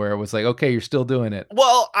movie where it was okay, you're still doing it.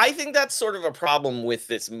 Well, I think that's sort of a problem with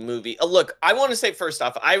this movie. Look, I want to say first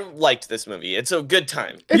off, I liked this movie. It's a good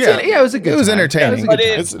time. It was a good time. It was entertaining.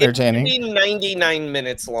 It's entertaining. It's 99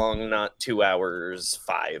 minutes long, not 2 hours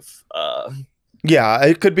 5. Yeah,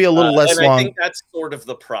 it could be a little less long. I think that's sort of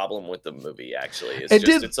the problem with the movie, actually.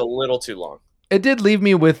 It's a little too long. It did leave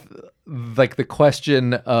me with like the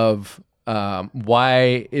question of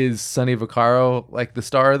why is Sonny Vaccaro like the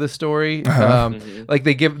star of the story? Like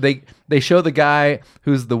they show the guy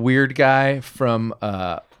who's the weird guy from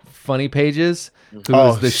Funny Pages, who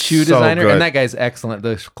is the shoe designer, good. and that guy's excellent,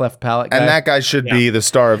 the cleft palate guy. And that guy should be the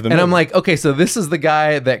star of the movie. And I'm like, okay, so this is the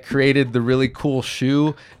guy that created the really cool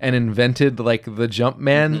shoe and invented like the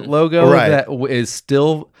Jumpman logo that is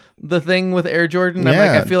still the thing with Air Jordan. I'm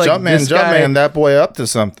like, I feel like Jumpman, that boy up to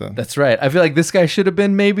something. That's right. I feel like this guy should have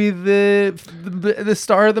been maybe the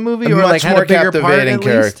star of the movie, or much like had more a bigger captivating part,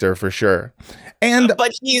 character for sure. And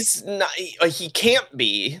but he's not. He can't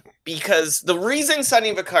be, because the reason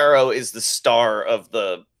Sonny Vaccaro is the star of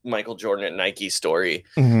the Michael Jordan at Nike story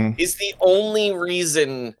is the only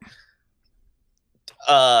reason.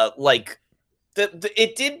 It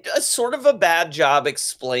did a sort of a bad job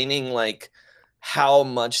explaining like how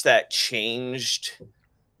much that changed.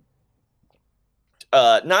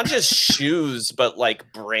 Not just shoes, but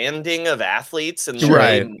like branding of athletes and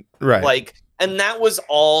right. Like. And that was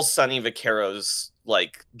all Sonny Vaccaro's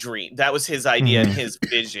like dream. That was his idea and his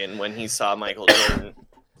vision when he saw Michael Jordan.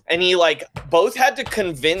 And he like both had to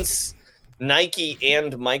convince Nike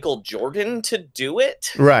and Michael Jordan to do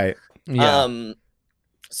it. Right. Yeah.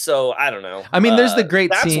 So I don't know. I mean, there's the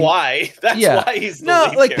great that's scene. Why he's the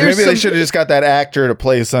lead like character. Maybe they should have just got that actor to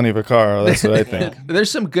play Sonny Vaccaro. That's what I think.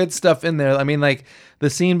 There's some good stuff in there. I mean, like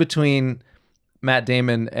the scene between Matt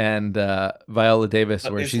Damon and Viola Davis,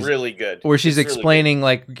 where she's really good, where she's it's explaining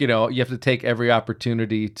really like, you know, you have to take every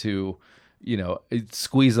opportunity to, you know,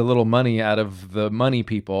 squeeze a little money out of the money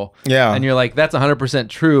people. Yeah. And you're like, that's 100%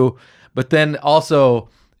 true. But then also,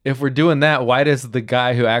 if we're doing that, why does the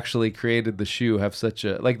guy who actually created the shoe have such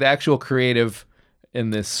a, like the actual creative in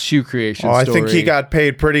this shoe creation story? I think he got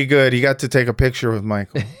paid pretty good. He got to take a picture with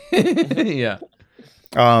Michael. Yeah.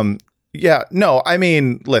 Yeah. No, I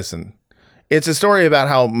mean, listen. It's a story about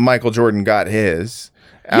how Michael Jordan got his.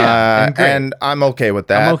 And I'm okay with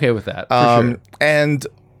that. I'm okay with that, for sure. And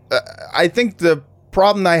I think the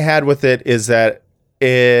problem I had with it is that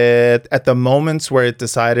at the moments where it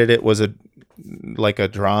decided it was a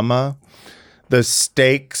drama, the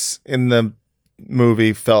stakes in the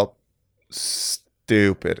movie felt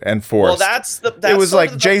stupid and forced. Well, that's it was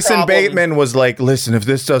like Jason problem. Bateman was like, listen, if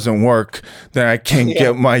this doesn't work, then I can't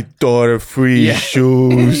get my daughter free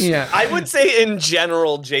shoes. Yeah. I would say in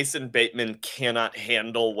general, Jason Bateman cannot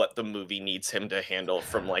handle what the movie needs him to handle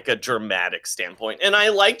from like a dramatic standpoint. And I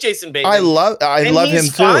like Jason Bateman. I love him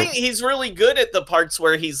too. He's really good at the parts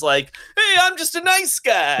where he's like, hey, I'm just a nice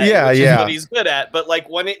guy. Yeah, which yeah. is what he's good at. But like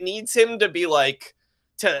when it needs him to be like,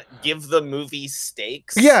 to give the movie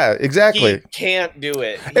stakes. Yeah, exactly. He can't do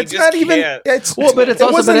it. It's not even. It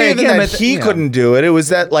wasn't even that he couldn't do it. It was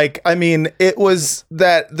that, like, I mean, it was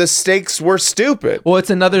that the stakes were stupid. Well,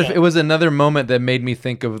 it was another moment that made me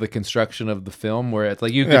think of the construction of the film, where it's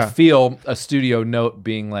like you could feel a studio note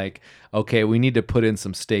being like, okay, we need to put in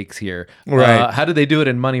some stakes here. Right. How did they do it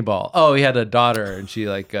in Moneyball? Oh, he had a daughter and she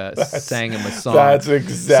like sang him a song. That's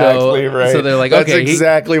exactly right. So they're like, that's okay,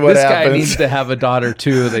 exactly what this happens. guy needs to have a we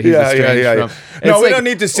No, we don't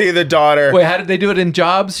need to see the daughter. Wait, how did they do it in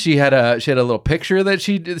Jobs? She had a little picture that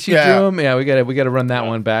she drew him. Yeah, we gotta run that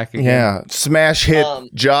one back again. Yeah, smash hit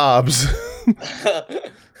Jobs.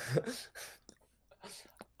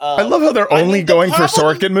 I love how they're only going for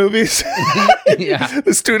Sorkin movies. Yeah,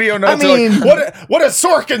 the studio notes are like, what has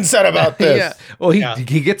Sorkin said about this? Yeah. Well,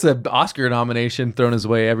 he gets an Oscar nomination thrown his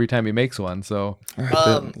way every time he makes one. So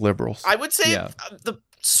liberals. I would say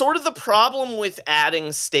the problem with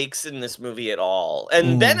adding stakes in this movie at all,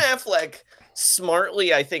 and Ben Affleck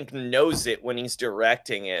smartly, I think, knows it when he's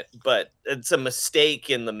directing it, but it's a mistake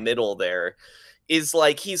in the middle there, is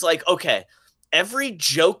like, he's like, okay, every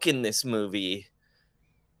joke in this movie,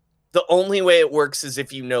 the only way it works is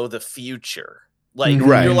if you know the future. Like,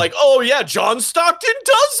 you're like, oh yeah, John Stockton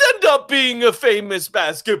does end up being a famous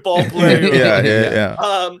basketball player.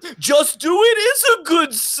 Yeah. Just do it is a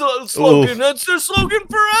good slogan. That's their slogan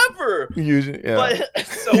forever. But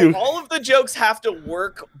all of the jokes have to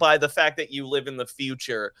work by the fact that you live in the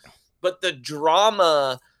future, but the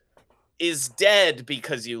drama is dead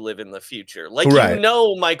because you live in the future. Like, you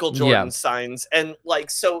know, Michael Jordan signs, and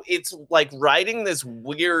like, so it's like writing this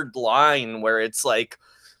weird line where it's like,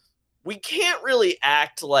 we can't really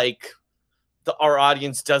act like our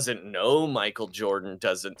audience doesn't know Michael Jordan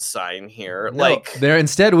doesn't sign here. No, like,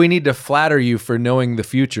 instead we need to flatter you for knowing the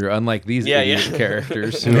future, unlike these idiot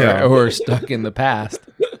characters who are stuck in the past.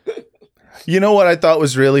 You know what I thought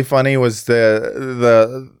was really funny was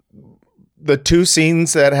the two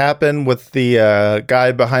scenes that happened with the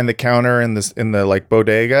guy behind the counter in the like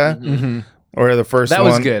bodega. Or the first That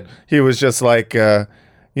one, was good. He was just like, this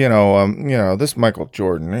Michael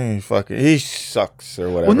Jordan, he sucks or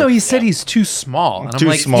whatever. Well, no, he said he's too small, and Too I'm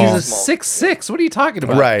like, small. he's a 6'6". What are you talking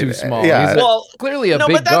about? Right. Too small. Yeah. He's clearly a big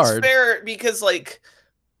but that's guard. fair because like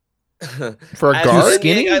For a as guard? an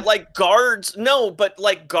Skinny? NBA like guards, no, but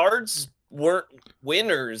like guards weren't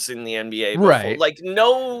winners in the NBA before. Right. Like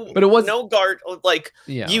no, But it was- no guard. Like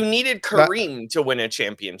Yeah. you needed Kareem to win a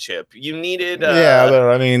championship. You needed Yeah, but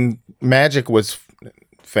I mean, Magic was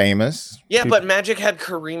famous. yeah, but Magic had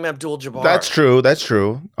Kareem Abdul-Jabbar. That's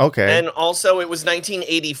true. Okay. And also, it was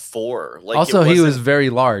 1984. Like Also, it he was wasn't- very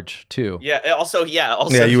large too. yeah. Also,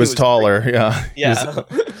 he was taller. Yeah. Yeah.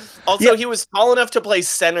 Also, he was tall enough to play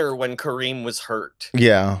center when Kareem was hurt.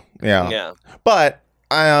 Yeah. Yeah. But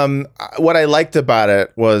what I liked about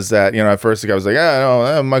it was that, at first the guy was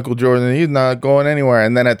like, Michael Jordan, he's not going anywhere.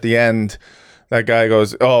 And then at the end, that guy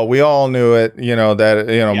goes, oh, we all knew it,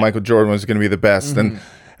 Michael Jordan was going to be the best. Mm-hmm.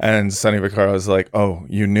 And Sonny Vaccaro was like, oh,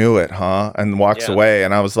 you knew it, huh? And walks away.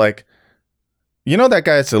 And I was like, that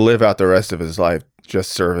guy has to live out the rest of his life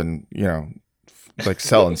just serving, like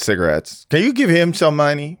selling cigarettes. Can you give him some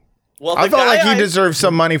money? Well, I felt like he deserved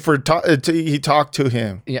some money for he talked to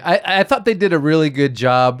him. Yeah, I thought they did a really good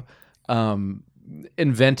job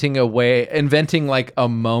inventing like a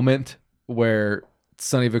moment where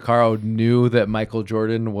Sonny Vaccaro knew that Michael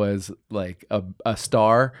Jordan was like a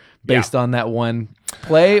star based on that one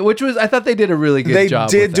play, which was I thought they did a really good job.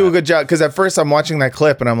 They did do a good job because at first I'm watching that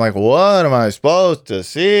clip and I'm like, what am I supposed to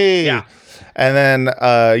see? Yeah. And then,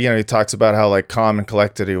 he talks about how like calm and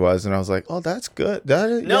collected he was, and I was like, "Oh, that's good."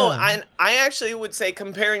 I actually would say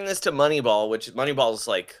comparing this to Moneyball, which Moneyball is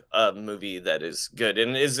like a movie that is good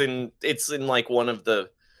and it's in like one of the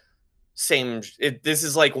same. This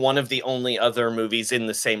is like one of the only other movies in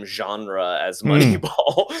the same genre as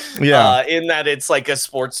Moneyball. In that it's like a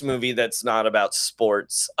sports movie that's not about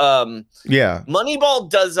sports. Moneyball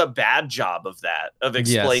does a bad job of that, of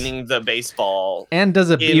explaining the baseball, and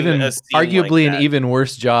does arguably like an even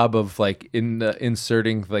worse job of like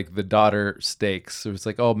inserting like the daughter stakes. So it's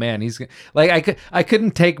like, oh man, he's like I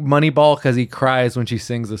couldn't take Moneyball because he cries when she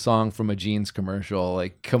sings a song from a jeans commercial.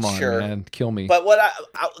 Like, come on, man, kill me. But what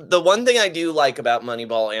the one thing I do like about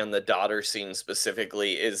Moneyball and the daughter scene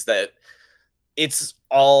specifically is that it's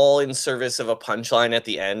all in service of a punchline at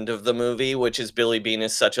the end of the movie, which is Billy Beane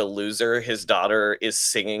is such a loser. His daughter is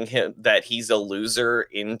singing him that he's a loser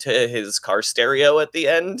into his car stereo at the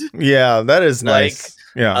end. Yeah, that is nice.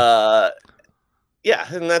 And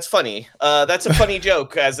that's funny. That's a funny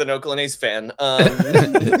joke as an Oakland A's fan.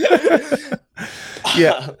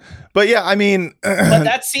 But yeah, I mean, but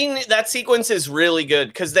that sequence is really good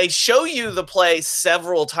because they show you the play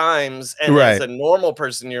several times, and as a normal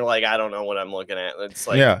person, you're like, I don't know what I'm looking at. It's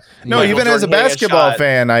like, even as a basketball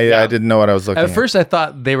fan, I didn't know what I was looking at. At first, I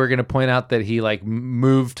thought they were going to point out that he like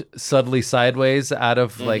moved subtly sideways out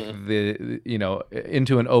of like the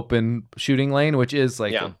into an open shooting lane, which is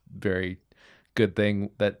like a very good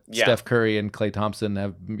thing that Steph Curry and Klay Thompson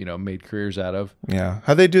have made careers out of. Yeah,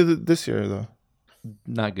 how'd they do this year though?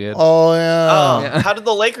 Not good. Oh yeah. How did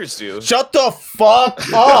the Lakers do? Shut the fuck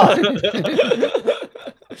up.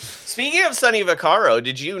 Speaking of Sonny Vaccaro,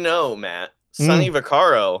 did you know, Matt? Sonny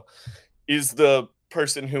Vaccaro is the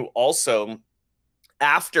person who also,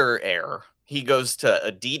 after Air, he goes to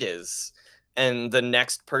Adidas, and the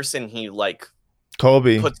next person he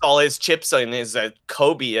Kobe puts all his chips in is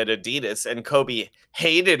Kobe at Adidas, and Kobe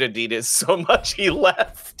hated Adidas so much he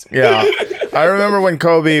left. Yeah, I remember when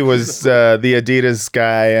Kobe was the Adidas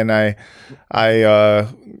guy, and it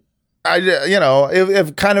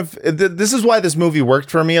kind of this is why this movie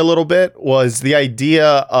worked for me a little bit, was the idea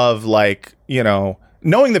of like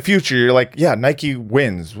knowing the future. You're like, yeah, Nike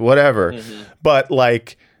wins, whatever, but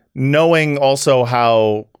like knowing also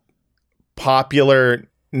how popular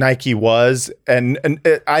Nike was, and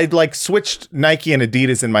I like switched Nike and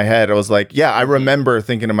Adidas in my head. I was like, yeah, I remember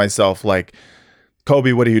thinking to myself like,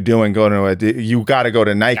 Kobe, what are you doing going to Adidas? You got to go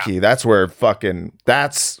to Nike. That's where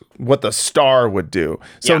that's what the star would do.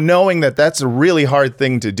 So knowing that that's a really hard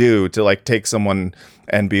thing to do, to like take someone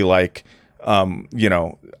and be like,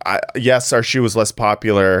 yes, our shoe is less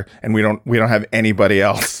popular and we don't have anybody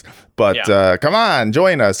else. But come on,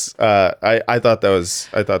 join us. I thought that was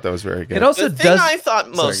very good. It also the thing I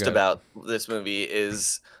thought most about this movie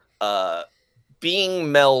is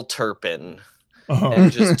being Mel Turpin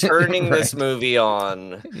and just turning this movie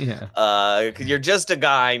on. Yeah, you're just a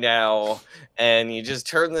guy now, and you just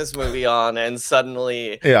turn this movie on, and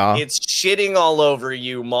suddenly it's shitting all over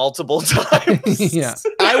you multiple times. Yeah,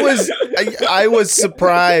 I was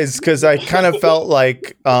surprised because I kind of felt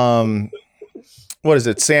like what is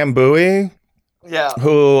it, Sam Bowie Yeah.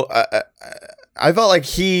 who I felt like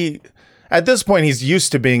at this point, he's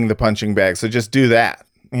used to being the punching bag. So just do that.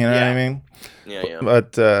 You know what I mean? Yeah.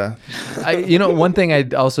 But one thing I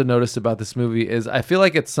also noticed about this movie is I feel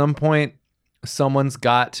like at some point someone's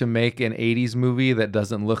got to make an 80s movie that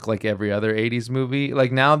doesn't look like every other 80s movie.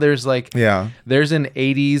 Like now there's there's an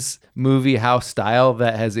 80s movie house style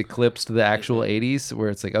that has eclipsed the actual 80s, where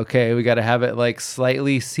it's like, okay, we got to have it like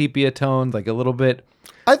slightly sepia toned, like a little bit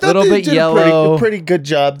I thought they did yellow. a pretty good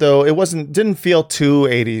job, though. It didn't feel too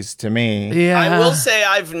 80s to me. Yeah, I will say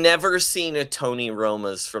I've never seen a Tony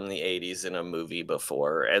Roma's from the 80s in a movie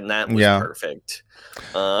before, and that was perfect.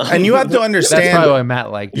 And you have to understand. That's probably why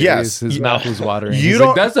Matt liked it. Yes. His mouth was watering. You He's don't-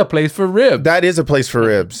 like, that's a place for ribs. That is a place for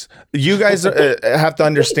ribs. You guys have to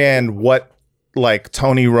understand what like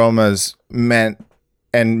Tony Roma's meant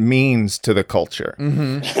and means to the culture.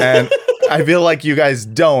 Mm-hmm. And I feel like you guys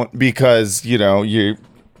don't, because, you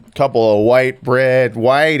couple of white bread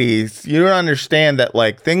whiteys, you don't understand that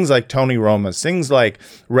like things like Tony Roma's, things like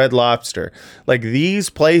Red Lobster, like these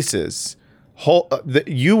places,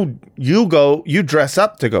 you dress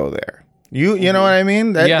up to go there. You know what I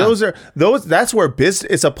mean? That's where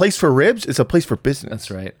business. It's a place for ribs. It's a place for business.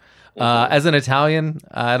 That's right. As an Italian,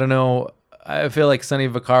 I don't know. I feel like Sonny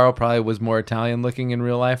Vaccaro probably was more Italian looking in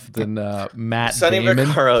real life than Matt Damon.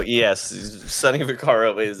 Vaccaro, yes. Sonny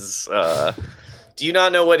Vaccaro is... do you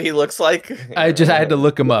not know what he looks like? I had to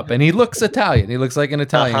look him up, and he looks Italian. He looks like an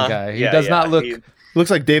Italian guy. He does not look... He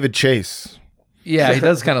looks like David Chase. Yeah, he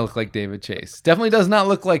does kind of look like David Chase. Definitely does not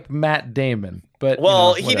look like Matt Damon. But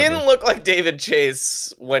he didn't look like David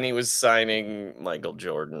Chase when he was signing Michael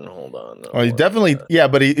Jordan. Hold on. Oh, he definitely,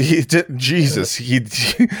 but he did. Jesus, he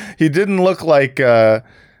didn't look like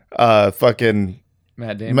fucking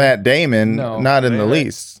Matt Damon. No, not in the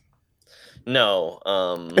least. No.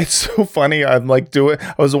 It's so funny. I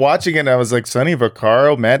was watching it and I was like, Sonny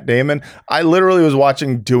Vaccaro, Matt Damon. I literally was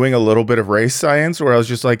watching, doing a little bit of race science, where I was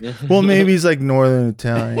just like, well, maybe he's like Northern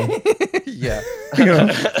Italian. Yeah.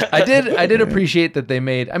 I did appreciate that they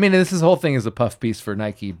made, I mean, this whole thing is a puff piece for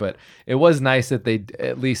Nike, but it was nice that they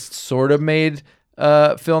at least sort of made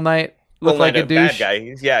Phil Knight look like a douche. Bad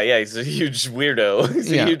guy. Yeah, he's a huge weirdo.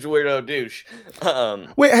 He's a huge weirdo douche.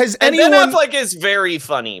 Wait, has anyone... anyone... Ben Affleck is very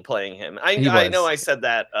funny playing him. I know I said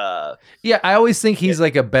that. Yeah, I always think he's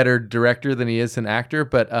like a better director than he is an actor,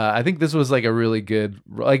 but I think this was like a really good...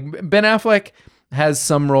 Like, Ben Affleck has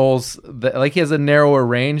some roles that, like, he has a narrower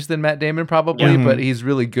range than Matt Damon probably, but he's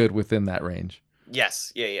really good within that range.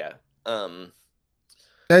 Yes, yeah.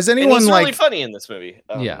 Has anyone and he's like... really funny in this movie.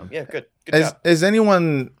 Yeah, good job. Has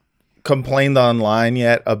anyone complained online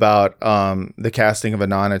yet about the casting of a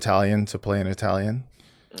non-Italian to play an Italian?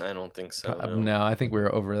 I don't think so. No, I think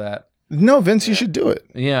we're over that. No, Vince, you should do it.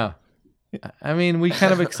 Yeah. I mean, we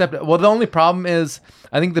kind of accept it. Well, the only problem is,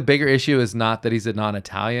 I think the bigger issue is not that he's a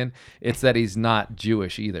non-Italian; it's that he's not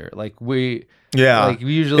Jewish either. Like we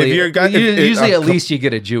usually, at least you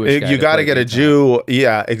get a Jewish guy. You got to get a Jew.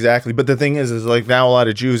 Yeah, exactly. But the thing is like now a lot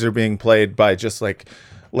of Jews are being played by just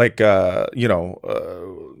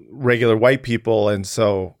regular white people, and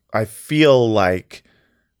so I feel like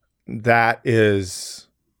that is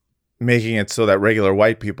making it so that regular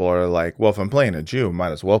white people are like, well, if I'm playing a Jew,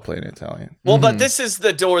 might as well play an Italian. Well, but this is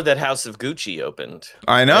the door that House of Gucci opened.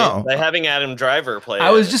 I know. By having Adam Driver play. I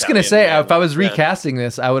was just going to say, if I was recasting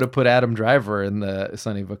this, I would have put Adam Driver in the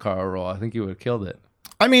Sonny Vaccaro role. I think he would have killed it.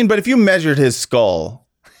 I mean, but if you measured his skull,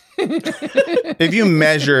 if you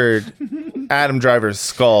measured Adam Driver's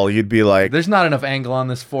skull, you'd be like, there's not enough angle on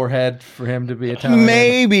this forehead for him to be Italian.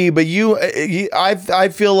 Maybe, but I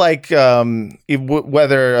feel like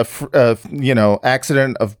whether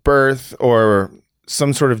accident of birth or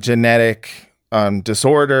some sort of genetic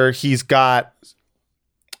disorder, he's got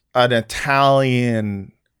an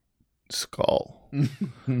Italian skull. You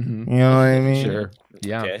know what I mean? Sure.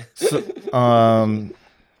 Yeah. Okay. So,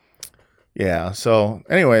 yeah. So,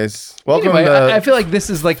 anyways, welcome. I feel like this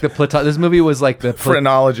is like this movie was like the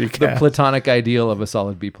phrenology, the platonic ideal of a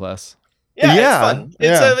solid B+. Yeah,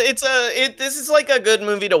 it's fun. This is like a good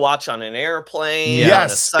movie to watch on an airplane.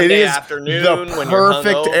 Yes, on a Sunday afternoon. The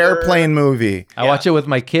perfect airplane movie. I watch it with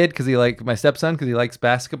my kid my stepson because he likes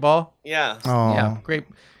basketball. Yeah. Oh. Yeah.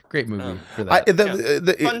 Great movie for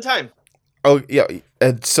that. Fun time. Oh yeah.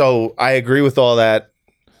 And so I agree with all that.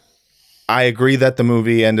 I agree that the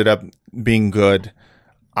movie ended up being good.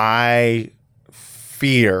 I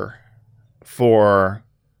fear for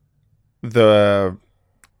the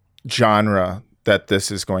genre that this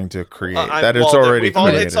is going to create. It's already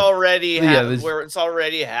created. It's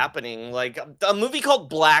already happening. Like a movie called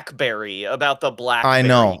Blackberry about the Blackberry I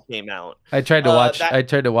know. came out. I tried to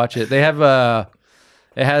watch it. They have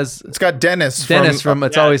it's got Dennis from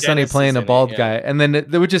It's Always Sunny playing a bald guy, and then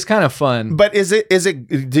which is kind of fun. But is it?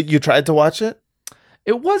 Did you try to watch it?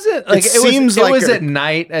 It wasn't like it was at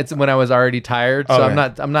night. It's when I was already tired, so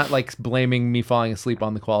I'm not like blaming me falling asleep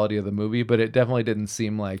on the quality of the movie, but it definitely didn't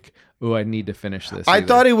seem like, oh, I need to finish this. I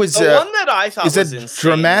thought it was the one that I thought was insane.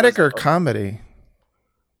 Dramatic or comedy?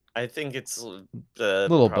 I think it's probably a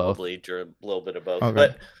little bit of both. Okay.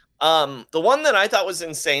 But the one that I thought was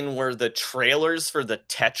insane were the trailers for the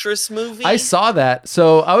Tetris movie. I saw that,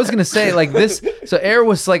 so I was gonna say like this. So Air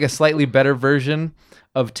was like a slightly better version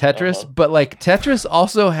of Tetris, but like Tetris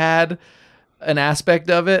also had an aspect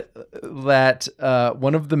of it that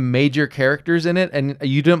one of the major characters in it, and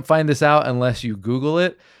you don't find this out unless you Google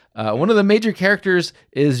it. One of the major characters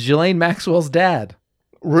is Ghislaine Maxwell's dad.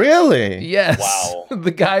 Really? Yes. Wow.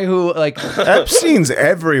 The guy who like Epstein's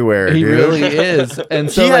everywhere. He dude. really is,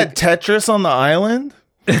 and so he had Tetris on the island.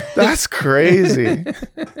 That's crazy.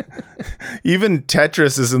 Even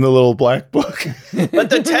Tetris is in the little black book.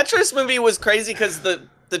 But the Tetris movie was crazy because the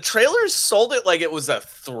trailers sold it like it was a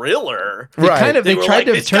thriller. Right. They tried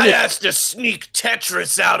to turn it. Has to sneak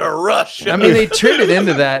Tetris out of Russia. I mean, they turned it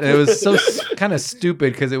into that, and it was so kind of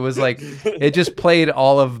stupid because it was like it just played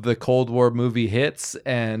all of the Cold War movie hits,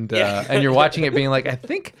 and you're watching it being like, I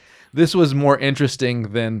think this was more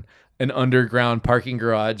interesting than an underground parking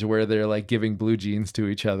garage where they're like giving blue jeans to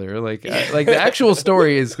each other. Like the actual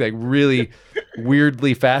story is like really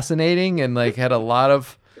weirdly fascinating and like had a lot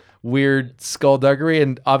of weird skullduggery.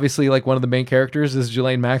 And obviously like one of the main characters is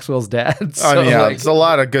Ghislaine Maxwell's dad. So, there's a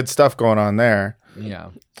lot of good stuff going on there. Yeah.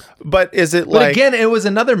 But is it But again, it was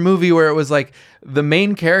another movie where it was like the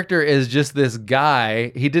main character is just this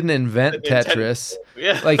guy. He didn't invent Tetris.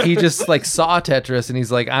 Yeah. Like he just like saw Tetris and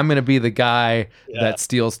he's like, I'm going to be the guy that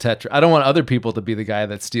steals Tetris. I don't want other people to be the guy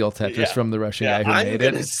that steals Tetris from the Russian guy who made it.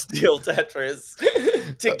 I'm going to steal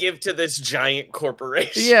Tetris to give to this giant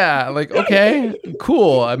corporation. Yeah. Like, okay,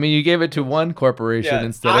 cool. I mean, you gave it to one corporation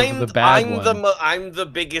instead of the bad one. I'm the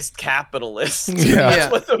biggest capitalist. Yeah.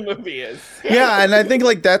 That's what the movie is. Yeah. And I think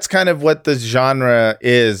like that's kind of what the genre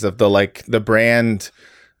is of the brand.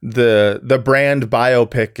 The brand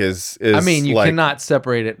biopic is I mean, you cannot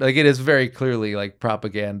separate it. Like it is very clearly like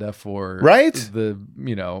propaganda for like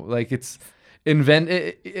it's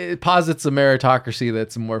it posits a meritocracy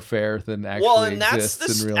that's more fair than actually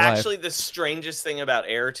exists in real life. Actually the strangest thing about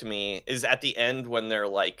Air to me is at the end when they're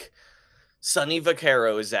like Sonny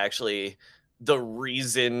Vaccaro is actually the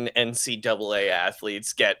reason NCAA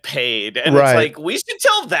athletes get paid. And it's like, we should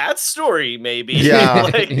tell that story maybe.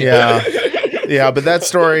 Yeah. Yeah, but that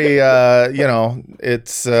story,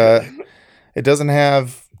 it doesn't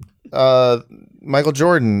have Michael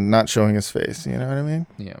Jordan not showing his face. You know what I mean?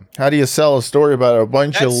 Yeah. How do you sell a story about a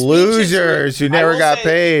bunch of losers who never got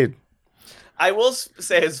paid? I will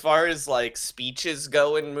say, as far as like speeches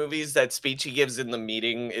go in movies, that speech he gives in the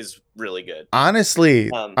meeting is really good.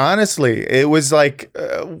 Honestly, it was like,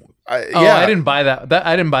 I didn't buy that.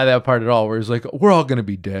 I didn't buy that part at all. Where it's like, we're all gonna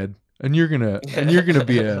be dead, and you're gonna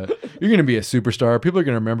be a superstar. People are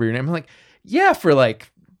gonna remember your name. I'm like, yeah, for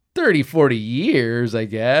like 30, 40 years, I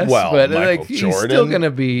guess. Well, but Michael like, he's Jordan. still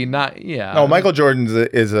gonna be not. Yeah. No, Michael Jordan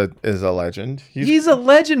is a legend. He's a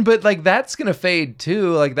legend, but like that's gonna fade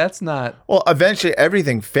too. Like that's not. Well, eventually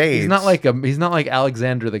everything fades. He's not like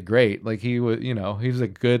Alexander the Great. Like he was, he was a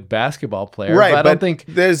good basketball player. Right, but I don't think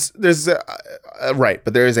there's right,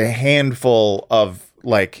 but there is a handful of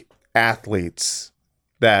like athletes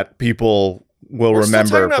that people will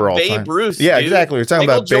remember for all time. Babe Ruth, yeah, dude. exactly. We're talking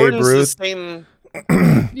Michael about Jordan's Babe Ruth. The same.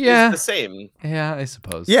 Yeah, the same. Yeah, I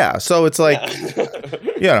suppose. Yeah, so it's like,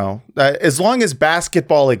 as long as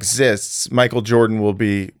basketball exists, Michael Jordan will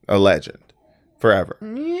be a legend forever.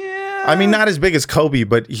 Yeah. I mean, not as big as Kobe,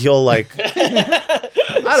 but he'll like.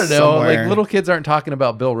 I don't know. Somewhere. Like little kids aren't talking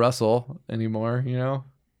about Bill Russell anymore.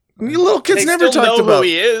 Little kids They never still talked know about who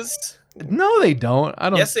he is. No, they don't. I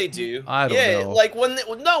don't. Yes, they do. I don't know. Like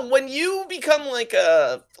when you become like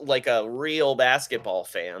a real basketball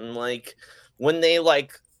fan, like when they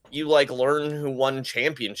you learn who won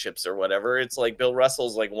championships or whatever, it's like Bill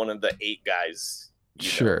Russell's like one of the 8 guys.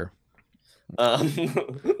 Sure.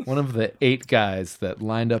 One of the 8 guys that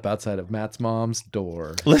lined up outside of Matt's mom's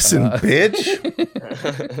door. Listen,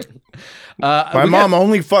 bitch. My mom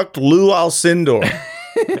only fucked Lou Alcindor.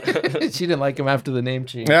 She didn't like him after the name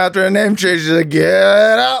change. After the name change, she said, "Get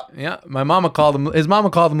out." Yeah, his mama called him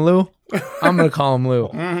Lou. I'm gonna call him Lou.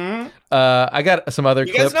 Mm-hmm. I got some other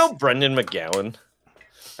You clips. guys know Brendan McGowan?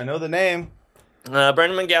 I know the name.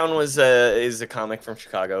 Brendan McGowan is a comic from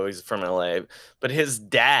Chicago. He's from LA, but his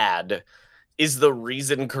dad is the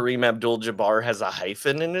reason Kareem Abdul-Jabbar has a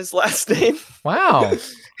hyphen in his last name. Wow.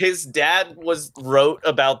 His dad wrote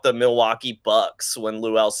about the Milwaukee Bucks when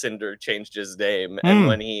Lou Alcindor changed his name, and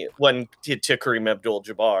when to Kareem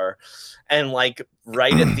Abdul-Jabbar, and like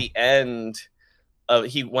right at the end.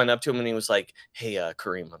 He went up to him and he was like, "Hey,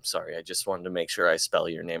 Kareem, I'm sorry. I just wanted to make sure I spell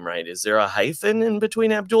your name right. Is there a hyphen in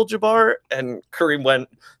between Abdul-Jabbar?" And Kareem went,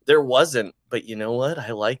 "There wasn't, but you know what?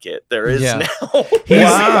 I like it. There is now."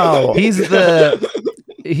 Wow.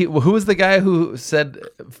 Who was the guy who said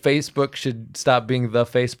Facebook should stop being the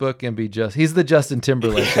Facebook and be he's the Justin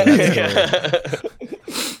Timberlake in that story.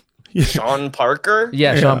 Sean Parker?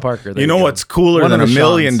 Yeah, Sean Parker. You know what's cooler than $1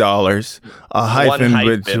 million? A hyphen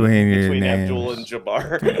between your names. Abdul and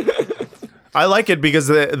Jabbar. I like it because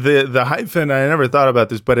the hyphen, I never thought about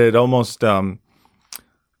this, but it almost, I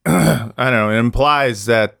don't know, it implies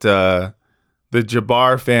that the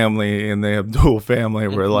Jabbar family and the Abdul family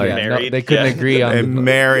were like, they couldn't agree on they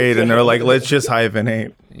married, and they're like, let's just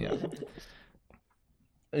hyphenate. Yeah.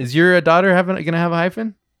 Is your daughter gonna have a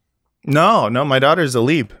hyphen? No, my daughter's a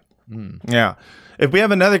Leap. Yeah. If we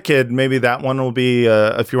have another kid, maybe that one will be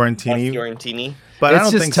a Fiorentini. But it's I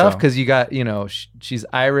don't just think tough so. because you got, she's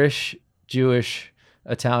Irish, Jewish,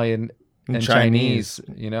 Italian, and Chinese,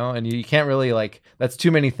 and you can't really that's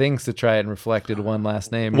too many things to try and reflect in one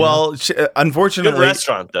last name. Well, unfortunately, good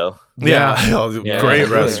restaurant though. Yeah, great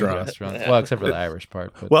restaurant. Well, except for the Irish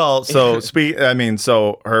part. But. Well, so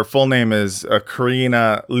so her full name is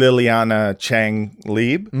Karina Liliana Chang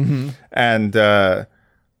Lieb, and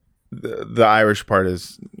the Irish part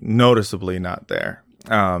is noticeably not there,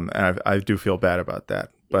 and I do feel bad about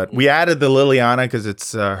that. But we added the Liliana because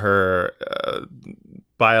it's her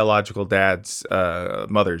biological dad's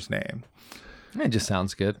mother's name. It just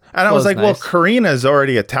sounds good. And I was like, nice. Well, Karina is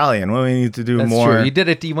already Italian. What do we need to do That's more? True. You did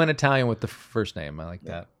it. You went Italian with the first name. I like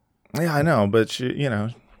that. Yeah, I know, but she,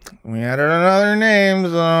 we added another name,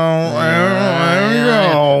 so there we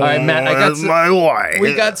go. All right, Matt, I got my wife.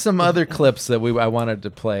 We got some other clips that I wanted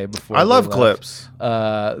to play before. I love clips.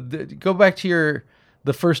 Go back to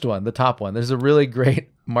the first one, the top one. There's a really great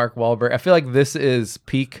Mark Wahlberg. I feel like this is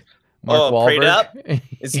peak Mark Wahlberg. Prayed up?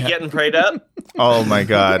 Is he getting prayed up? Oh my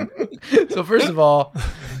God. So first of all,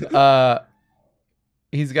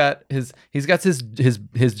 he's got his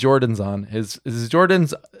Jordans on. His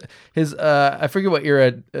Jordans, I forget what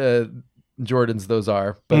era Jordans those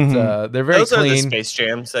are, but they're very those clean. Those are the Space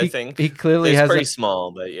Jams, I think. He clearly has pretty small,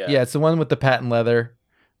 but yeah. Yeah, it's the one with the patent leather.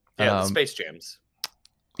 Yeah, the Space Jams.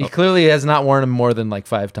 He clearly has not worn them more than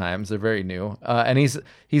 5 times. They're very new. And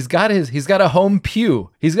he's got a home pew.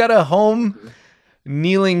 He's got a home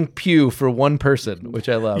kneeling pew for one person, which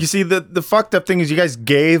I love. You see, the fucked up thing is you guys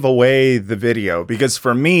gave away the video because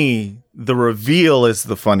for me, the reveal is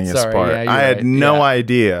the funniest part. Yeah, I had no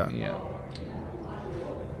idea. Yeah.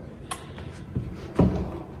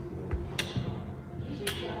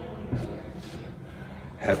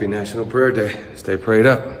 Happy National Prayer Day. Stay prayed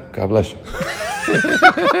up. God bless you.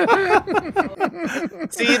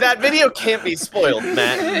 See, that video can't be spoiled,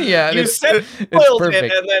 Matt. Yeah, you said spoiled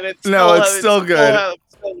it, and then it's still good.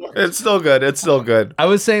 It's still good. It's still good. I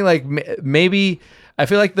was saying maybe I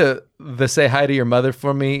feel like the "Say Hi to Your Mother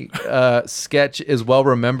for Me" sketch is well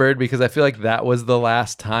remembered because I feel like that was the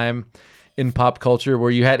last time in pop culture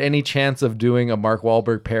where you had any chance of doing a Mark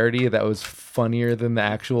Wahlberg parody that was funnier than the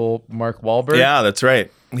actual Mark Wahlberg. Yeah, that's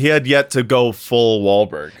right. He had yet to go full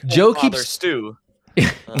Wahlberg. Joe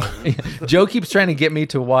keeps trying to get me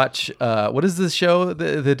to watch what is this show,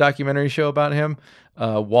 the documentary show about him,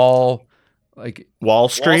 Wall Street.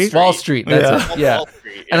 That's it. Yeah. Wall Street, yeah.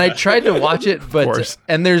 And I tried to watch it, but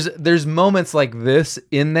and there's moments like this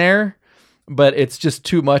in there, but it's just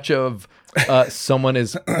too much of someone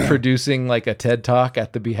is producing a TED Talk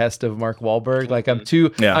at the behest of Mark Wahlberg.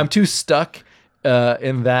 I'm too stuck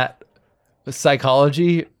in that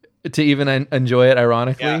psychology to even enjoy it,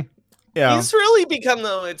 ironically. Yeah. He's really become,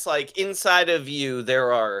 though, it's like inside of you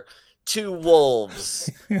there are 2 wolves,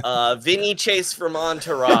 Vinny Chase from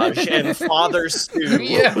Entourage and Father Stu.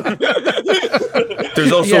 Yeah.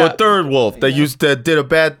 There's also a third wolf that did a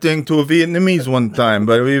bad thing to a Vietnamese one time,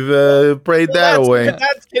 but we've prayed that away.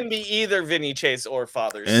 That can be either Vinny Chase or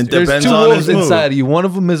Father Stu. And there's 2 wolves inside of you. One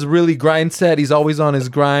of them is really grind set. He's always on his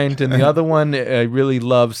grind. And the other one really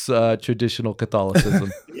loves traditional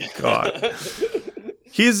Catholicism. God.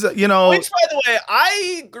 He's, Which, by the way,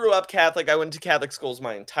 I grew up Catholic. I went to Catholic schools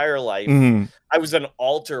my entire life. I was an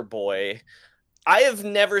altar boy. I have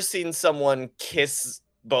never seen someone kiss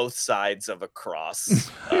both sides of a cross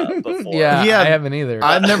before. Yeah, Yeah, I haven't either.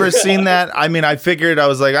 I've never seen that. I mean, I figured, I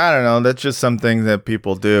was like, I don't know, that's just something that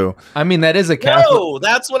people do. I mean, that is a Catholic. No,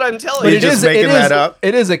 that's what I'm telling You're you. just making that up?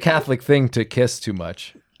 It is a Catholic thing to kiss too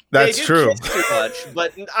much. That's They do true. kiss too much,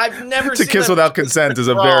 but I've never To seen kiss them without consent is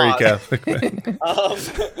a very cross. Catholic thing.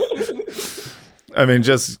 I mean,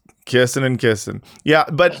 just kissing and kissing. Yeah,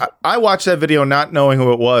 but I watched that video not knowing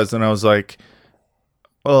who it was, and I was like,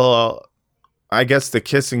 well, I guess the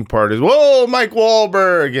kissing part is, whoa, Mike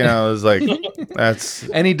Wahlberg. You know, I was like, that's...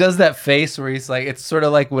 And he does that face where he's like, it's sort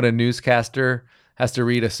of like when a newscaster has to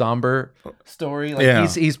read a somber story. Like Yeah.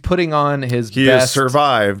 he's putting on his He best. is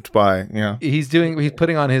survived by, you know. He's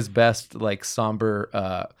putting on his best, like somber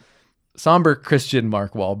Christian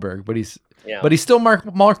Mark Wahlberg, but he's still Mark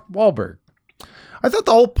Wahlberg. I thought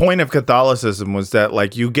the whole point of Catholicism was that,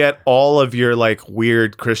 like, you get all of your, like,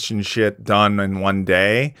 weird Christian shit done in one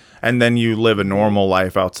day, and then you live a normal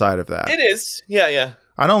life outside of that. It is. Yeah.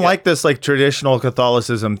 I don't like this, like, traditional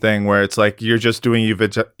Catholicism thing where it's like you're just doing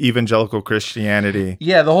evangelical Christianity.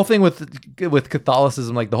 Yeah, the whole thing with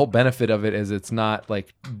Catholicism, like the whole benefit of it is it's not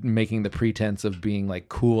like making the pretense of being like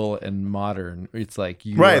cool and modern. It's like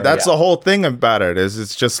That's the whole thing about it. Is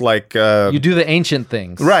it's just like you do the ancient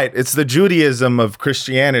things. Right. It's the Judaism of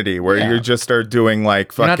Christianity where you just start doing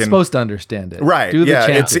like fucking. You're not supposed to understand it. Right. Do the Yeah.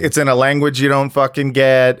 chanting. It's in a language you don't fucking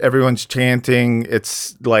get. Everyone's chanting.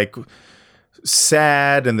 It's like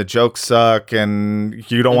sad and the jokes suck and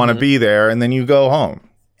you don't want to be there, and then you go home.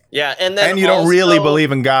 Yeah, and then you don't really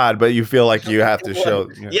believe in God, but you feel like you have to show.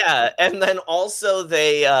 Yeah, and then also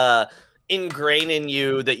they ingrain in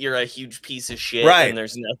you that you're a huge piece of shit, Right. and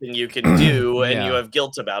there's nothing you can do, and you have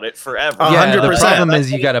guilt about it forever. Yeah, the 100%. problem That's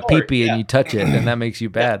is you got a pee-pee and you touch it, and that makes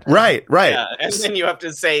you bad. Right. Yeah, and then you have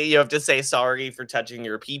to say sorry for touching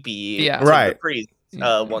your pee-pee. Yeah. to Right. The priest.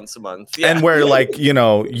 Once a month. Yeah. And where like, you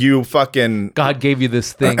know, you fucking God gave you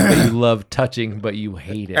this thing that you love touching, but you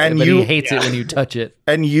hate it. And but you- he hates it when you touch it.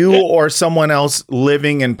 and you or someone else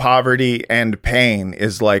living in poverty and pain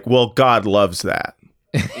is like, well, God loves that.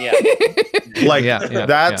 yeah. Like Yeah,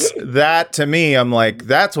 that to me, I'm like,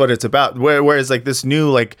 that's what it's about. Whereas like this new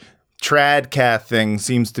like tradcath thing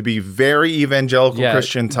seems to be very evangelical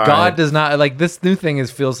Christian time. God does not like this new thing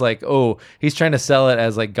feels like, oh, he's trying to sell it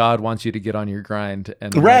as like God wants you to get on your grind.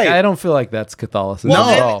 And like, Right. I don't feel like that's Catholicism Well,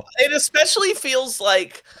 at all. it especially feels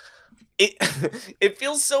like it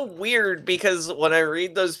feels so weird because when I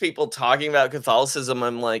read those people talking about Catholicism,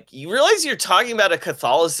 I'm like, you realize you're talking about a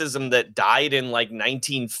Catholicism that died in like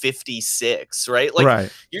 1956, right? Like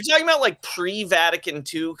Right. you're talking about like pre-Vatican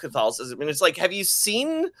II Catholicism, and it's like, have you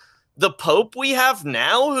seen the Pope we have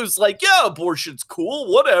now, who's like, yeah, abortion's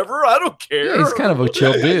cool, whatever, I don't care. Yeah, he's kind of a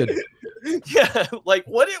chill dude. Yeah, like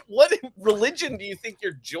what religion do you think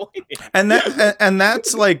you're joining? And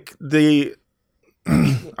that's like the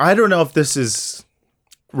I don't know if this is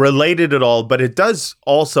related at all, but it does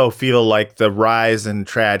also feel like the rise in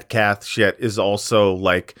tradcath shit is also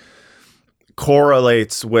like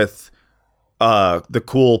correlates with the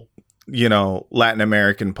cool, you know, Latin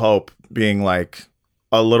American Pope being like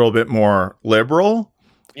a little bit more liberal.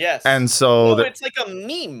 Yes. And so it's like a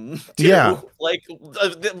meme too. Yeah. Like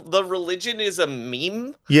the religion is a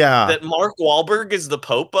meme yeah. that Mark Wahlberg is the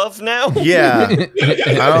Pope of now. Yeah.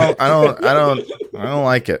 I don't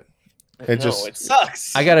like it. It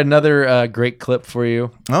sucks. I got another great clip for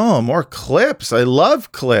you. Oh, more clips. I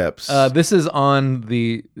love clips. This is on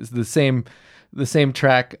the same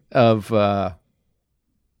track of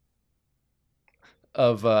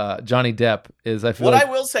Johnny Depp. I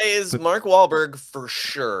will say is Mark Wahlberg for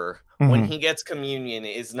sure when he gets communion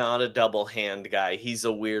is not a double hand guy. He's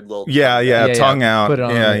a weird little tongue out. Put it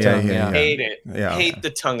on the tongue, yeah. Hate it. Yeah. Hate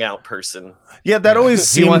the tongue out person. Yeah, that always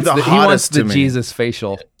seemed the he hottest wants the to me. Jesus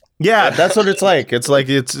facial. Yeah, that's what it's like. It's like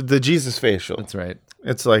it's the Jesus facial. That's right.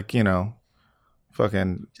 It's like, you know,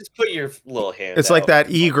 fucking. Just put your little hand. It's like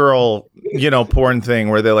that e-girl, you know, porn thing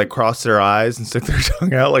where they like cross their eyes and stick their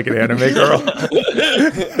tongue out like an anime girl.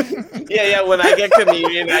 Yeah. When I get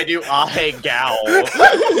communion, I do ahe gal.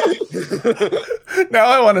 Now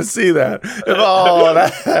I want to see that.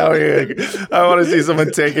 I want to see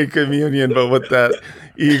someone taking communion, but with that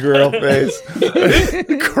e-girl face,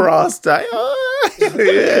 crossed eye.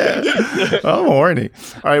 Yeah, I'm horny.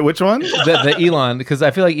 All right, which one? The Elon, because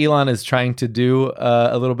I feel like Elon is trying to do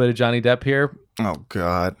a little bit of Johnny Depp here, Oh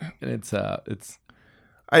God, and it's.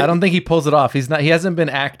 I don't think he pulls it off. He hasn't been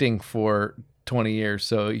acting for 20 years,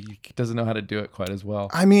 so he doesn't know how to do it quite as well.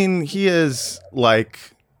 I mean, he is like,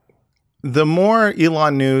 the more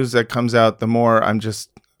Elon news that comes out, the more I'm just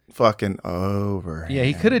fucking over. Yeah,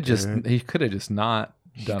 he could have just not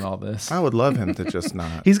done all this. I would love him to just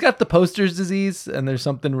not. He's got the poster's disease, and there's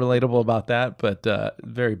something relatable about that, but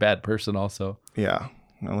very bad person also. Yeah.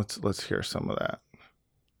 Now let's hear some of that.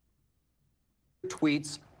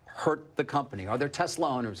 Tweets hurt the company. Are there Tesla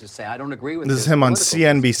owners who say, I don't agree with This is him on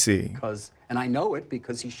CNBC. and I know it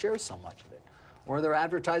because he shares so much of it. Or are there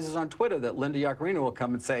advertisers on Twitter that Linda Yaccarino will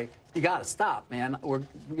come and say, you got to stop, man. Or,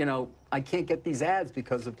 I can't get these ads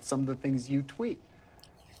because of some of the things you tweet.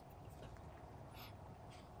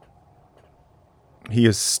 He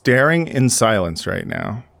is staring in silence right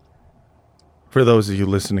now. For those of you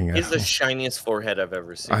listening at He's the home. shiniest forehead I've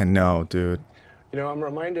ever seen. I know, dude. I'm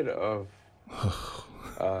reminded of.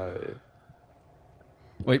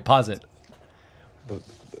 Wait, pause it.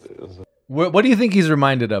 What do you think he's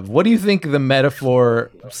reminded of? What do you think the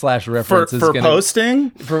metaphor / reference is For gonna, posting?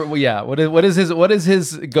 What is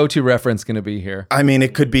his go-to reference going to be here? I mean,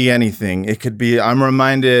 it could be anything. It could be, I'm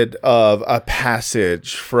reminded of a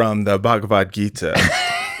passage from the Bhagavad Gita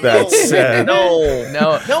that said,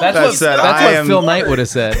 That's what Phil Knight would have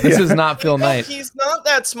said. This is not Phil Knight. He's not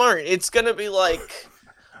that smart. It's going to be like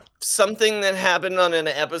something that happened on an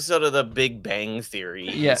episode of The Big Bang Theory.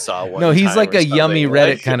 Yeah. Saw one No, he's time like or a yummy something.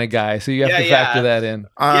 Reddit kind of guy, so you have to factor that in.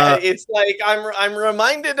 Yeah, it's like I'm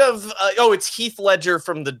reminded of it's Heath Ledger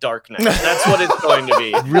from The Dark Knight. That's what it's going to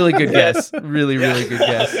be. Really good guess. Really good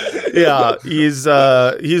guess. Yeah,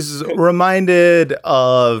 he's reminded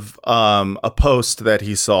of a post that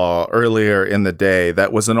he saw earlier in the day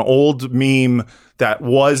that was an old meme that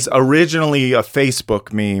was originally a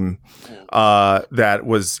Facebook meme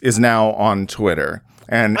that is now on Twitter.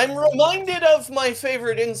 And I'm reminded of my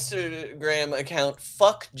favorite Instagram account,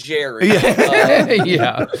 Fuck Jerry.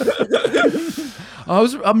 Yeah.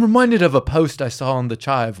 I'm reminded of a post I saw on the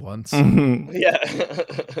Chive once. Mm-hmm. Yeah.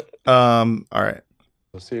 All right.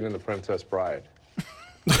 The scene in The Princess Bride.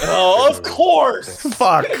 Oh, of course.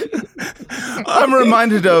 Fuck. I'm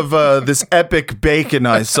reminded of this epic bacon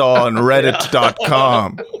I saw on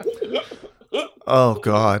Reddit.com. Oh,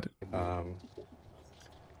 God.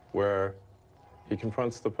 Where he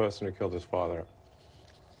confronts the person who killed his father.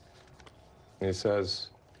 And he says,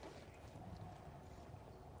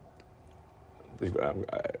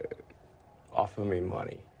 offer me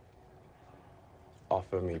money.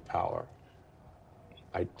 Offer me power.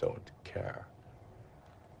 I don't care.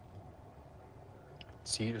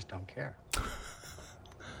 So you just don't care.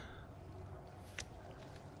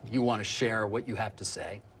 You want to share what you have to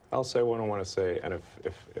say. I'll say what I want to say, and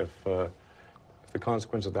if the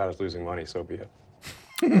consequence of that is losing money, so be it.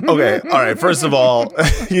 Okay, all right. First of all,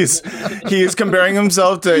 he's comparing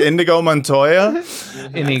himself to Indigo Montoya.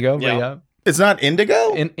 Inigo, but yeah. It's not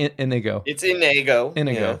Indigo? Inigo. It's Inigo.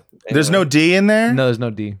 Inigo. Yeah. There's no D in there? No, there's no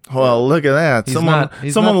D. Well, look at that. He's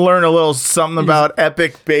Someone not- learn a little something about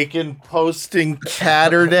Epic Bacon posting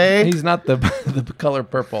Catterday. He's not the color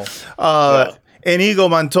purple. Inigo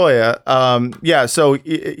Montoya. So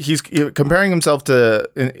he's comparing himself to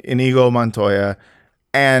Inigo Montoya,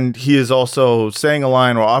 and he is also saying a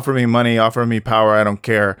line, well, offer me money, offer me power, I don't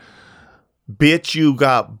care. Bitch, you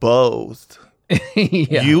got both.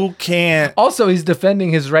 Yeah. You can't. Also, he's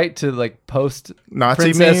defending his right to like post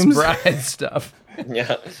Nazi Princess memes? Bride stuff.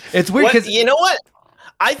 Yeah. It's weird because You know what?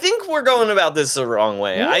 I think we're going about this the wrong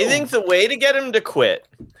way. I think the way to get him to quit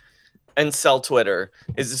and sell Twitter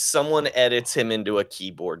is if someone edits him into a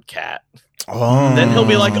keyboard cat. Oh. Then he'll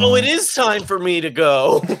be like, oh, it is time for me to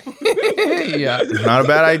go. yeah, Not a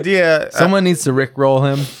bad idea. someone needs to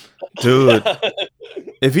rickroll him, Dude,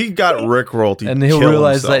 if he got rickrolled, and he'll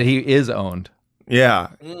realize that he is owned. Yeah.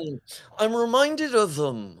 I'm reminded of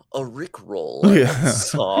a Rickroll Yeah.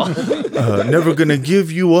 saw. Never gonna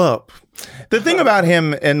give you up. The thing about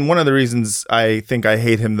him, and one of the reasons I think I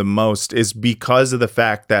hate him the most, is because of the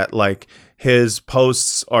fact that like his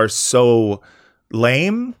posts are so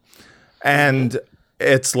lame, and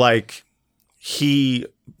it's like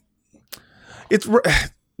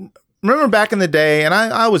remember back in the day, and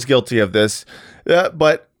I was guilty of this,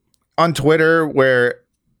 but on Twitter where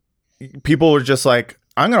people were just like,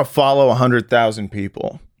 I'm going to follow 100,000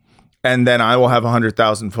 people and then I will have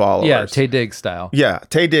 100,000 followers. Yeah, Tay Diggs style. Yeah,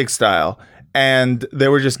 Tay Diggs style. And they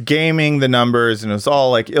were just gaming the numbers, and it was all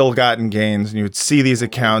like ill-gotten gains. And you would see these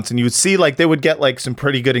accounts, and you would see like they would get like some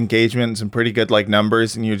pretty good engagement and some pretty good like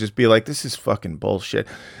numbers, and you would just be like, this is fucking bullshit.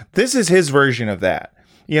 This is his version of that.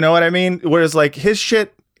 You know what I mean? Whereas like his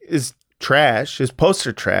shit is trash, his posts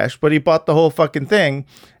are trash, but he bought the whole fucking thing,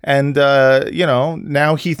 and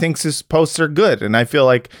now he thinks his posts are good. And I feel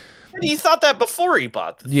like And he thought that before he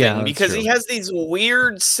bought the thing because he has these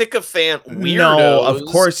weird sycophant weirdos. No, of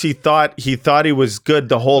course he thought he was good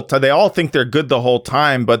the whole time. They all think they're good the whole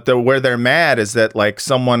time, but where they're mad is that like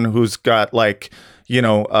someone who's got like,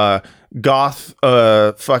 goth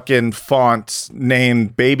fucking fonts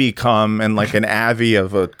named Baby Cum and like an Avi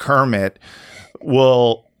of a Kermit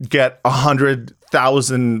will get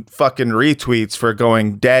 100,000 fucking retweets for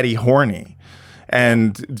going daddy horny.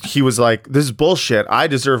 And he was like, this is bullshit. I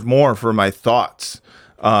deserve more for my thoughts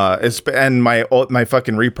and my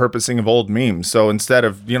fucking repurposing of old memes. So instead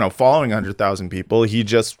of, following 100,000 people, he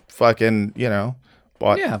just fucking,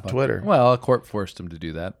 bought Twitter. Well, a court forced him to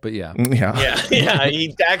do that, but yeah. Yeah.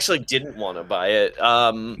 He actually didn't want to buy it.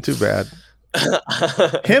 Too bad.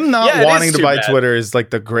 Him not wanting to buy Twitter is like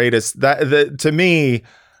the greatest. To me,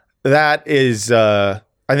 that is, I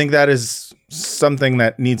think that is something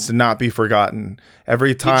that needs to not be forgotten.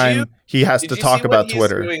 Every time he has to talk about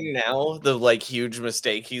Twitter. He's doing now, the like huge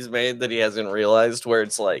mistake he's made that he hasn't realized, where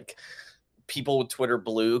it's like people with Twitter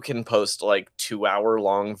Blue can post like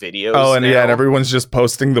 2-hour-long videos. Oh, and and everyone's just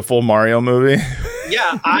posting the full Mario movie.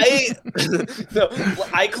 Yeah, I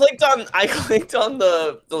clicked on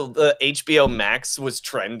the HBO Max was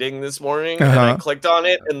trending this morning, and I clicked on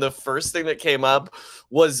it, and the first thing that came up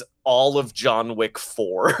was all of John Wick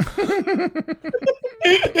 4.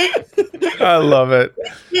 I love it.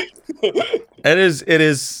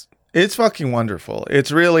 It's fucking wonderful.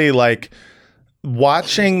 It's really like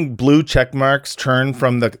watching blue check marks turn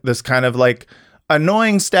from this kind of like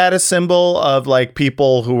annoying status symbol of like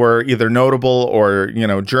people who were either notable or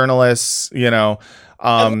journalists. A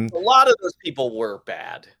lot of those people were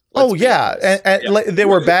bad. And they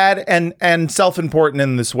were bad and self-important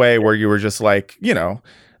in this way where you were just like,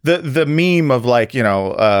 the meme of like, fucking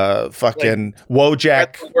like,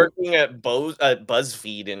 Wojak working at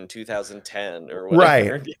BuzzFeed in 2010 or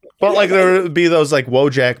whatever. Right. But like there would be those like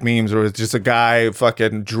Wojak memes where it's just a guy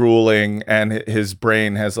fucking drooling and his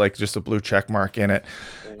brain has like just a blue check mark in it.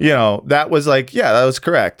 That was like, that was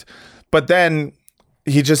correct. But then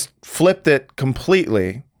he just flipped it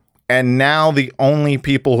completely. And now the only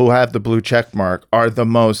people who have the blue check mark are the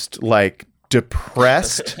most like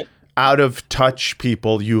depressed, out of touch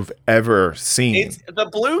people you've ever seen. The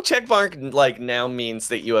blue check mark like now means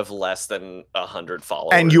that you have less than 100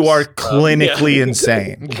 followers. And you are clinically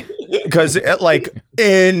insane. Because like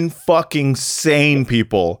fucking sane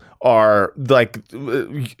people are like,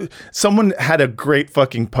 someone had a great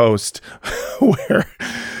fucking post where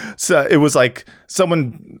it was like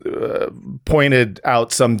someone pointed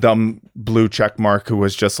out some dumb blue check mark who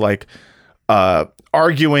was just like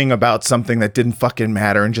arguing about something that didn't fucking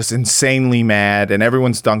matter and just insanely mad, and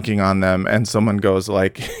everyone's dunking on them, and someone goes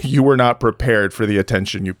like, you were not prepared for the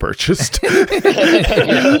attention you purchased. And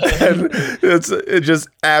it's just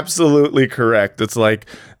absolutely correct. It's like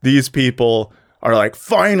these people are like,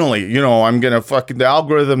 finally, I'm gonna the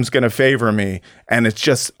algorithm's gonna favor me, and it's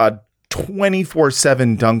just a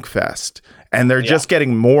 24/7 dunk fest. And they're just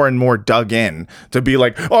getting more and more dug in to be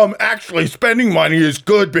like, I'm actually spending money is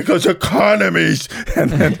good because economies. And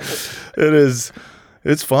then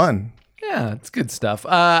it's fun. Yeah, it's good stuff.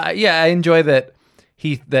 I enjoy that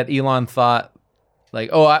Elon thought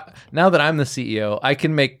like, now that I'm the CEO, I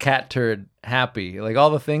can make Cat Turd happy. Like all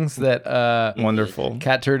the things that wonderful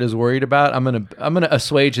Cat Turd is worried about, I'm gonna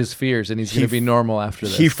assuage his fears, and he's gonna be normal after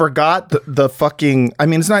this. He forgot the fucking. I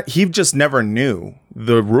mean, it's not. He just never knew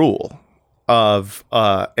the rule of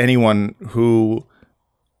anyone who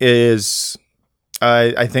is,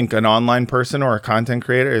 I think, an online person or a content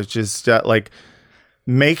creator is just like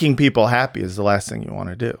making people happy is the last thing you want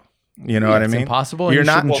to do. You know what I mean? Impossible. You're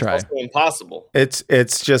not try. It's impossible. It's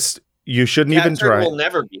just you shouldn't even try. Cat Turd will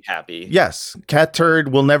never be happy. Yes, Cat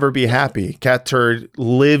Turd will never be happy. Cat Turd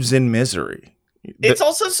lives in misery. It's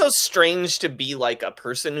also so strange to be like a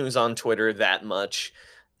person who's on Twitter that much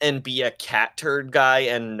and be a Cat Turd guy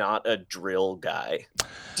and not a drill guy.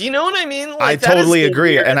 Do you know what I mean? Like, I totally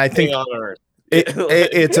agree. And I think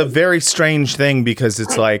it's a very strange thing because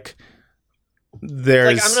it's like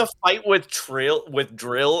there's like I'm gonna fight with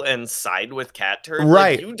drill and side with Cat Turd.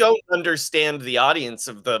 Right. Like, you don't understand the audience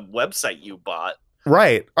of the website you bought.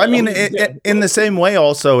 Right. I mean, in the same way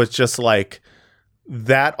also, it's just like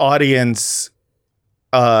that audience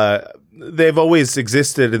they've always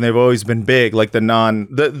existed and they've always been big, like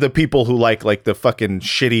the people who like the fucking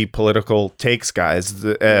shitty political takes guys.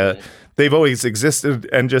 They've always existed,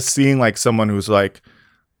 and just seeing like someone who's like,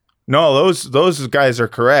 no, those guys are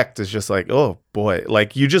correct. It's just like, oh boy,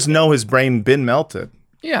 like you just know his brain been melted.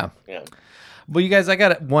 Yeah. Well, you guys, I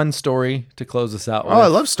got one story to close us out with. Oh, I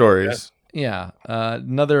love stories. Yeah,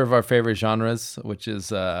 another of our favorite genres, which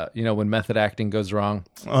is when method acting goes wrong.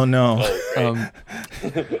 Oh no.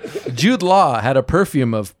 Jude Law had a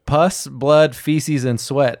perfume of pus, blood, feces, and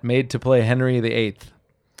sweat made to play Henry VIII.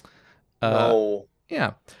 No.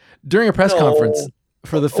 Yeah, during a press conference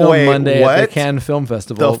for the film Monday at the Cannes Film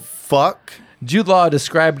Festival. The fuck? Jude Law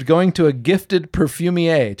described going to a gifted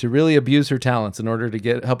perfumier to really abuse her talents in order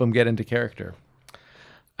to help him get into character.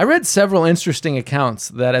 I read several interesting accounts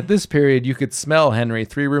that at this period you could smell Henry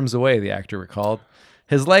 3 rooms away, the actor recalled.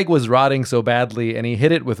 His leg was rotting so badly and he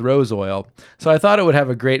hit it with rose oil, so I thought it would have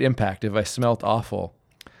a great impact if I smelt awful.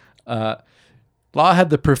 Law had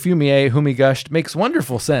the perfumier whom he gushed makes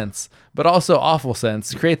wonderful sense, but also awful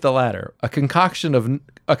sense. Create the latter. A concoction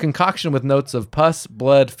with notes of pus,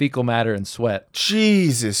 blood, fecal matter, and sweat.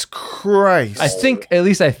 Jesus Christ. I think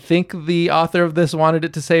the author of this wanted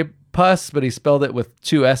it to say pus, but he spelled it with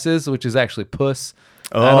 2 S's, which is actually puss.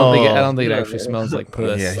 Oh. I don't think it actually smells like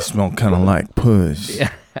puss. Yeah, he smelled kind of like puss.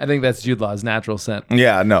 Yeah, I think that's Jude Law's natural scent.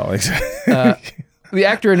 Yeah, no, exactly. The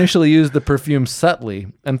actor initially used the perfume subtly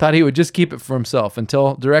and thought he would just keep it for himself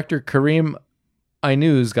until director Kareem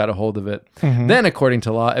Ainuz got a hold of it. Mm-hmm. Then, according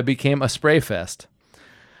to Law, it became a spray fest.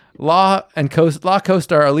 Law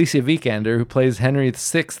co-star Alicia Vikander, who plays Henry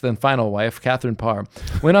VI and final wife, Catherine Parr,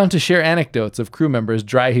 went on to share anecdotes of crew members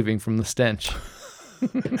dry heaving from the stench.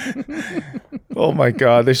 Oh my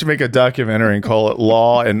God, they should make a documentary and call it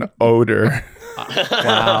Law and Odor.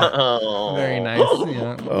 Wow. Very nice.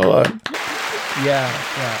 Yeah.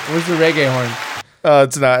 Yeah. Where's the reggae horn?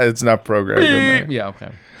 It's not programmed in there. Yeah,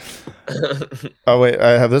 okay. Oh wait,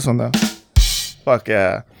 I have this one though. Fuck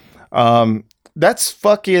yeah. That's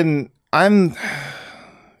fucking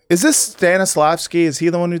Is this Stanislavski? Is he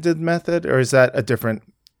the one who did Method, or is that a different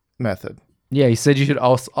Method? Yeah, he said you should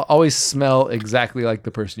always smell exactly like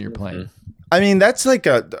the person you're playing. I mean, that's like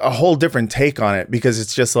a whole different take on it, because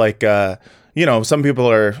it's just like some people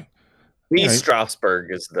are Lee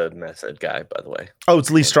Strasberg is the Method guy, by the way. Oh,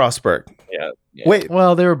 it's Lee Strasberg. Yeah. Wait.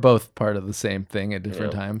 Well, they were both part of the same thing at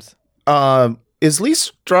different times. Is Lee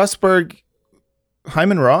Strasberg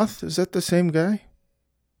Hyman Roth? Is that the same guy?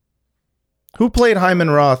 Who played Hyman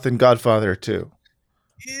Roth in Godfather 2?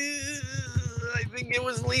 I think it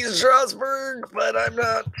was Lee Strasberg, but I'm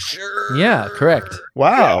not sure. Yeah, correct.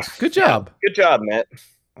 Wow. Yeah. Good job. Good job, Matt.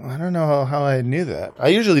 I don't know how I knew that. I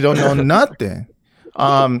usually don't know nothing.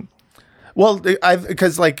 Well,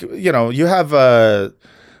 because you have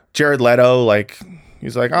Jared Leto, like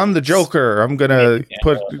he's like, I'm the Joker. I'm gonna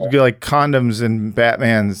put like condoms in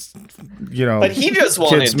Batman's, But he just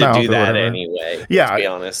wanted to do that anyway. Yeah, to be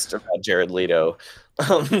honest about Jared Leto.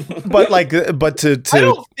 but to I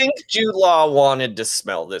don't think Jude Law wanted to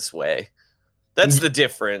smell this way. That's the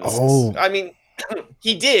difference. Oh. I mean,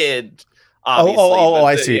 he did.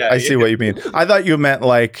 I see. I see what you mean. I thought you meant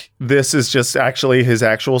like this is just actually his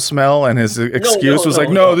actual smell, and his excuse was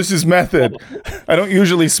no, this is Method. I don't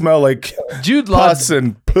usually smell like Jude Law pus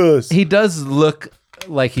and puss. He does look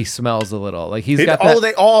like he smells a little. Like he's got that. Oh,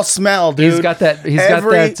 they all smell, dude. He's got that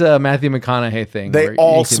Matthew McConaughey thing. They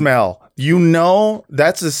all smell.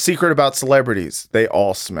 That's the secret about celebrities. They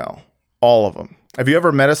all smell. All of them. Have you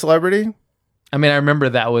ever met a celebrity? I mean, I remember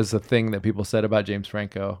that was the thing that people said about James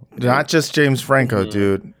Franco. Not just James Franco,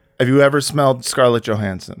 dude. Have you ever smelled Scarlett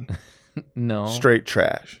Johansson? No. Straight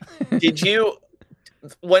trash. Did you?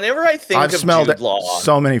 Whenever I think I've of smelled Jude Law,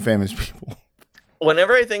 so many famous people.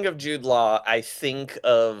 Whenever I think of Jude Law, I think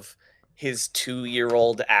of his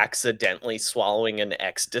 2-year-old accidentally swallowing an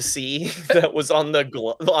ecstasy that was on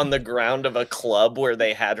the ground of a club where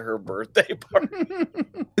they had her birthday party.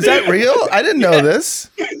 Is that real? I didn't know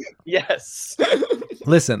this. Yes.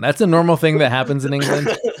 Listen, that's a normal thing that happens in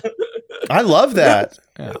England. I love that.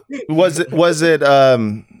 Yeah. Was it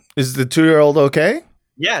is the 2-year-old okay?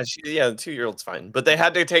 Yeah, the 2-year-old's fine, but they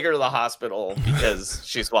had to take her to the hospital because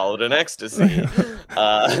she swallowed an ecstasy.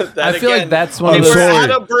 I feel like that's one of those. those. They were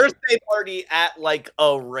at a birthday party at like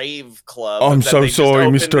a rave club. I'm so sorry,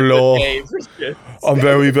 Mr. Law. I'm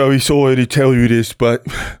very, very sorry to tell you this, but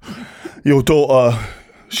your daughter,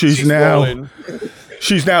 she's now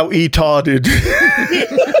retarded.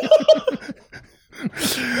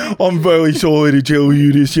 I'm very sorry to tell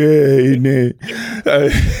you this,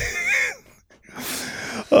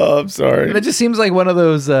 Oh, I'm sorry. That just seems like one of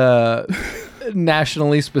those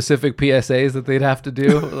nationally specific PSAs that they'd have to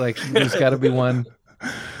do. Like, there's got to be one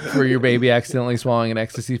for your baby accidentally swallowing an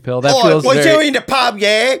ecstasy pill. That feels you're very... in the pub,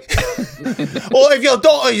 yeah? Or if your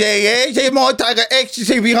daughter's there, yeah, she might take an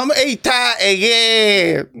ecstasy, become retarded,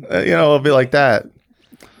 yeah. It'll be like that.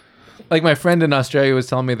 Like my friend in Australia was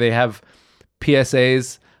telling me they have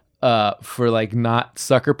PSAs for like not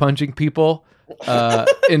sucker punching people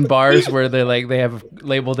in bars where they have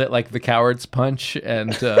labeled it like the coward's punch,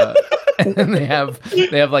 and they have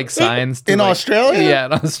like signs In Australia? Yeah,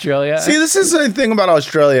 in Australia. See, this is the thing about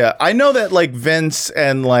Australia. I know that like Vince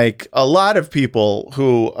and like a lot of people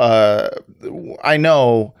who I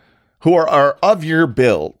know who are of your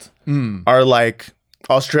build are like,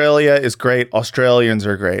 Australia is great. Australians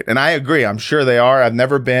are great. And I agree. I'm sure they are. I've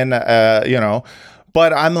never been,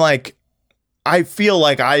 but I'm like, I feel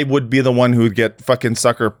like I would be the one who would get fucking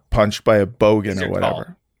sucker punched by a bogan or whatever.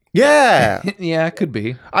 Tall. Yeah. Yeah, it could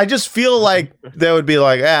be. I just feel like they would be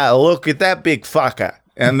like, look at that big fucker.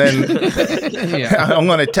 And then I'm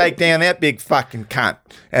going to take down that big fucking cunt.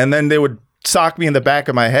 And then they would sock me in the back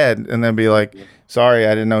of my head and then be like, sorry, I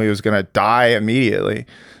didn't know he was going to die immediately.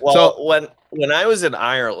 Well, when I was in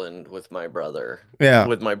Ireland with my brother,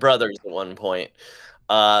 with my brothers at one point,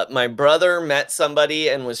 my brother met somebody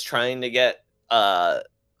and was trying to get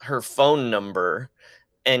her phone number.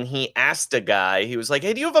 And he asked a guy, he was like,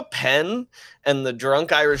 hey, do you have a pen? And the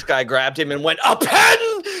drunk Irish guy grabbed him and went, a pen,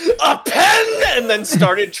 and then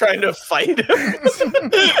started trying to fight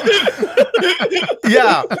him.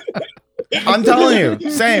 Yeah. I'm telling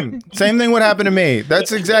you, same thing would happen to me.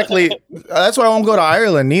 That's why I won't go to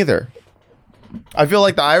Ireland either. I feel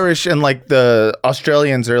like the Irish and like the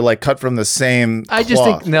Australians are like cut from the same I just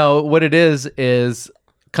cloth. think, no, what it is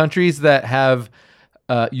countries that have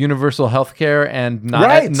universal health care and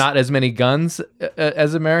not as many guns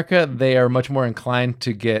as America, they are much more inclined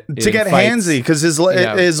to get handsy, because as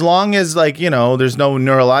long as like, there's no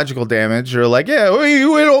neurological damage, or like, we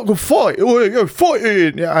don't fight. We're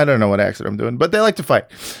fighting. Yeah, I don't know what accent I'm doing, but they like to fight.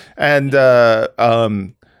 And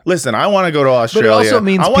listen, I want to go to Australia. But it also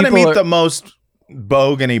means I want to meet the most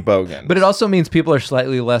bogan. But it also means people are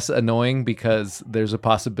slightly less annoying, because there's a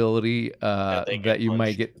possibility that you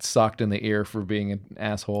might get socked in the ear for being an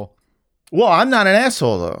asshole. Well, I'm not an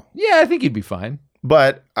asshole though. Yeah, I think you'd be fine.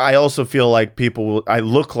 But I also feel like I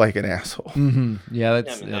look like an asshole. Mm-hmm. Yeah,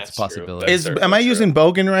 that's a possibility. Am I using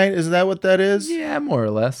bogan right? Is that what that is? Yeah, more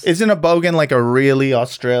or less. Isn't a bogan like a really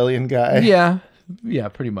Australian guy? Yeah,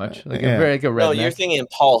 pretty much. Like Yeah. a redneck. No, you're thinking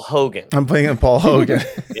Paul Hogan. I'm thinking Paul Hogan.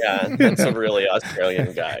 Yeah, that's a really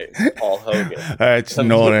Australian guy. Paul Hogan. That's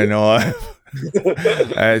not a knife.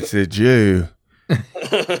 That's a Jew.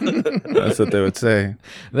 That's what they would say.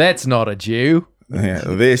 That's not a Jew. Yeah,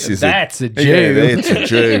 that's a Jew. Yeah, that's a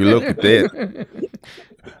Jew. Look at that.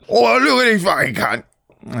 Oh, look at his fucking cunt.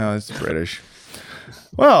 Oh, it's British.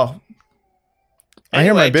 Well, I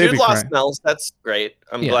hear my baby Jude Law crying. smells. That's great.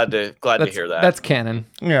 I'm glad to hear that. That's canon.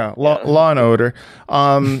 Yeah, law and odor.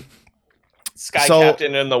 Sky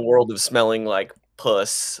Captain in the world of smelling like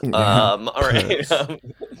puss. All right.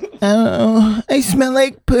 Oh, I smell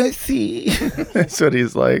like pussy. That's what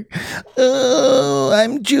he's like. Oh,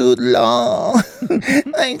 I'm Jude Law.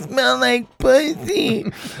 I smell like pussy.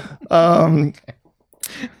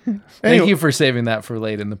 Thank you for saving that for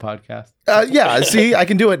late in the podcast. Yeah, see, I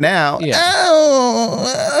can do it now. Yeah. Oh,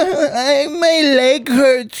 my leg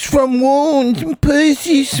hurts from wounds and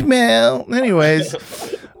pussy smell. Anyways,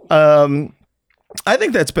 I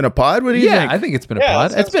think that's been a pod. What do you think? I think it's been a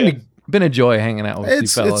pod. It's been a joy hanging out with you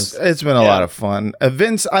fellas. It's been a lot of fun.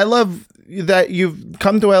 Vince, I love that you've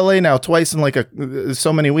come to LA now twice in like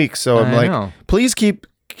so many weeks. So I'm like, know. Please keep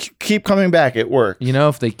coming back. It works.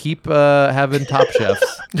 If they keep having Top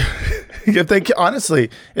Chefs.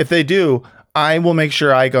 If they do, I will make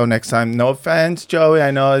sure I go next time. No offense, Joey.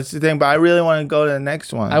 I know it's the thing, but I really want to go to the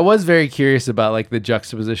next one. I was very curious about like the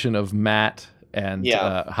juxtaposition of Matt and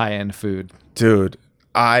high-end food. Dude,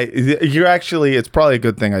 it's probably a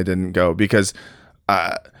good thing I didn't go, because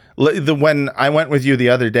when I went with you the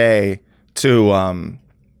other day to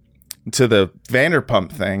the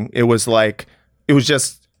Vanderpump thing, it was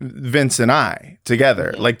just Vince and I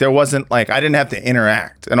together. Like there wasn't like, I didn't have to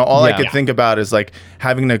interact, and all I could think about is like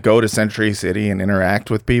having to go to Century City and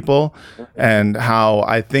interact with people, and how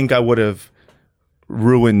I think I would have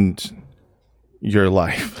ruined your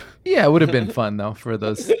life. Yeah, it would have been fun though for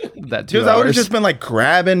that 2 hours. Because I would have just been like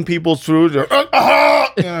grabbing people's food. Wouldn't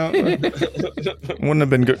have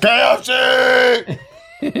been good. KFC!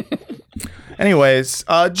 Anyways,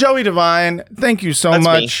 Joey Devine, thank you so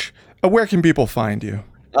much. Where can people find you?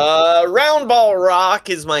 Roundball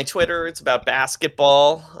Rock is my Twitter. It's about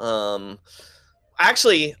basketball.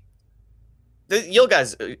 Actually, you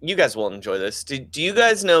guys will enjoy this. Do you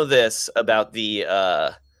guys know this about the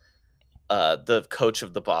coach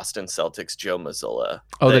of the Boston Celtics, Joe Mazzulla?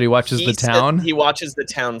 Oh, that he watches The Town? He watches The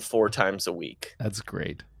Town 4 times a week. That's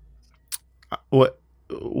great. What?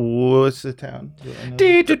 What's the town?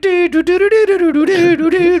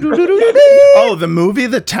 Oh, the movie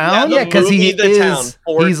The Town? Yeah, because he Town, is.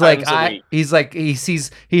 4 He's like times a week. he's like he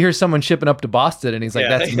hears someone shipping up to Boston, and he's like,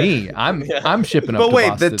 Yeah. "That's me. I'm shipping up But to wait,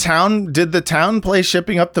 Boston." did The Town play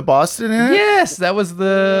Shipping Up to Boston in it? Yes, that was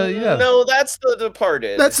the No, that's The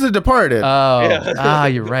Departed. That's The Departed.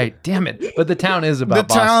 You're right. Damn it. But The Town is about The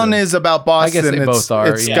Boston. Town is about I Boston. guess they both are.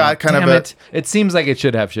 It's yeah. got kind Damn of it. It seems like it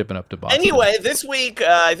should have shipping up to Boston. Anyway, this week,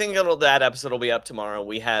 I think that episode will be up tomorrow.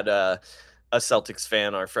 We had a Celtics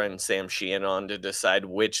fan, our friend Sam Sheehan, on to decide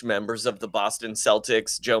which members of the Boston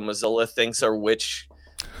Celtics Joe Mazzola thinks are which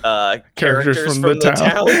characters from the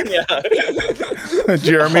town. Yeah.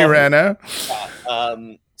 Jeremy Renner.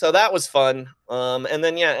 So that was fun. And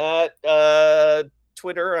then at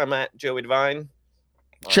Twitter, I'm at Joey Devine.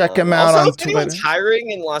 Check him out also, on if anyone's Twitter.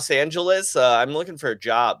 hiring in Los Angeles, I'm looking for a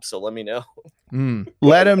job, so let me know.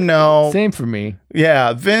 Let him know. Same for me.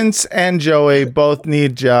 Yeah, Vince and Joey both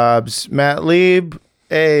need jobs. Matt Lieb,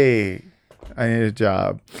 hey, I need a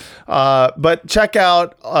job. But check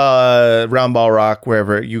out Roundball Rock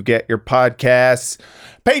wherever you get your podcasts.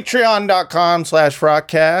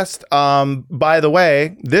 Patreon.com/Frotcast. By the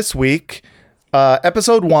way, this week,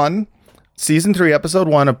 episode 1, season 3, episode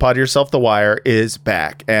 1 of Pod Yourself the Wire is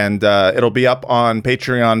back, and it'll be up on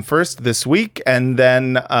Patreon first this week, and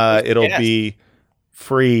then it'll be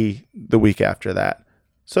free the week after that.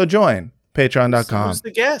 So join patreon.com. Who's the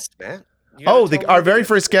guest, man? Our very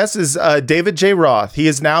first guest is David J. Roth. He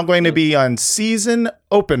is now going to be on season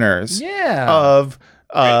openers of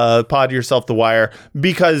Pod Yourself the Wire,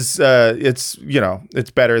 because it's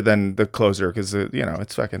better than the closer, because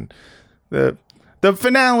it's fucking the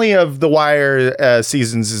finale of the Wire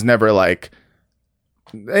seasons is never like,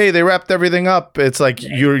 hey, they wrapped everything up. It's like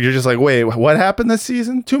you're just like, wait, what happened this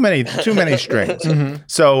season? Too many strings.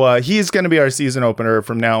 So he's going to be our season opener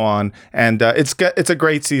from now on, and it's a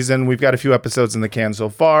great season. We've got a few episodes in the can so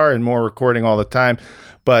far, and more recording all the time.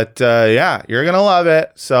 But you're gonna love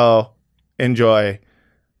it. So enjoy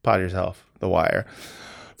Pod Yourself the Wire.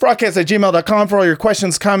 Frotcast@gmail.com for all your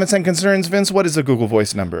questions, comments, and concerns. Vince, what is the Google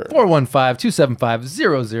Voice number?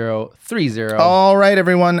 415-275-0030. All right,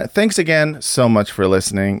 everyone. Thanks again so much for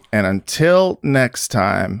listening. And until next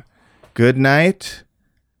time, good night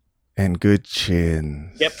and good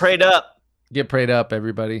chins. Get prayed up. Get prayed up,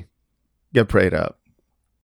 everybody. Get prayed up.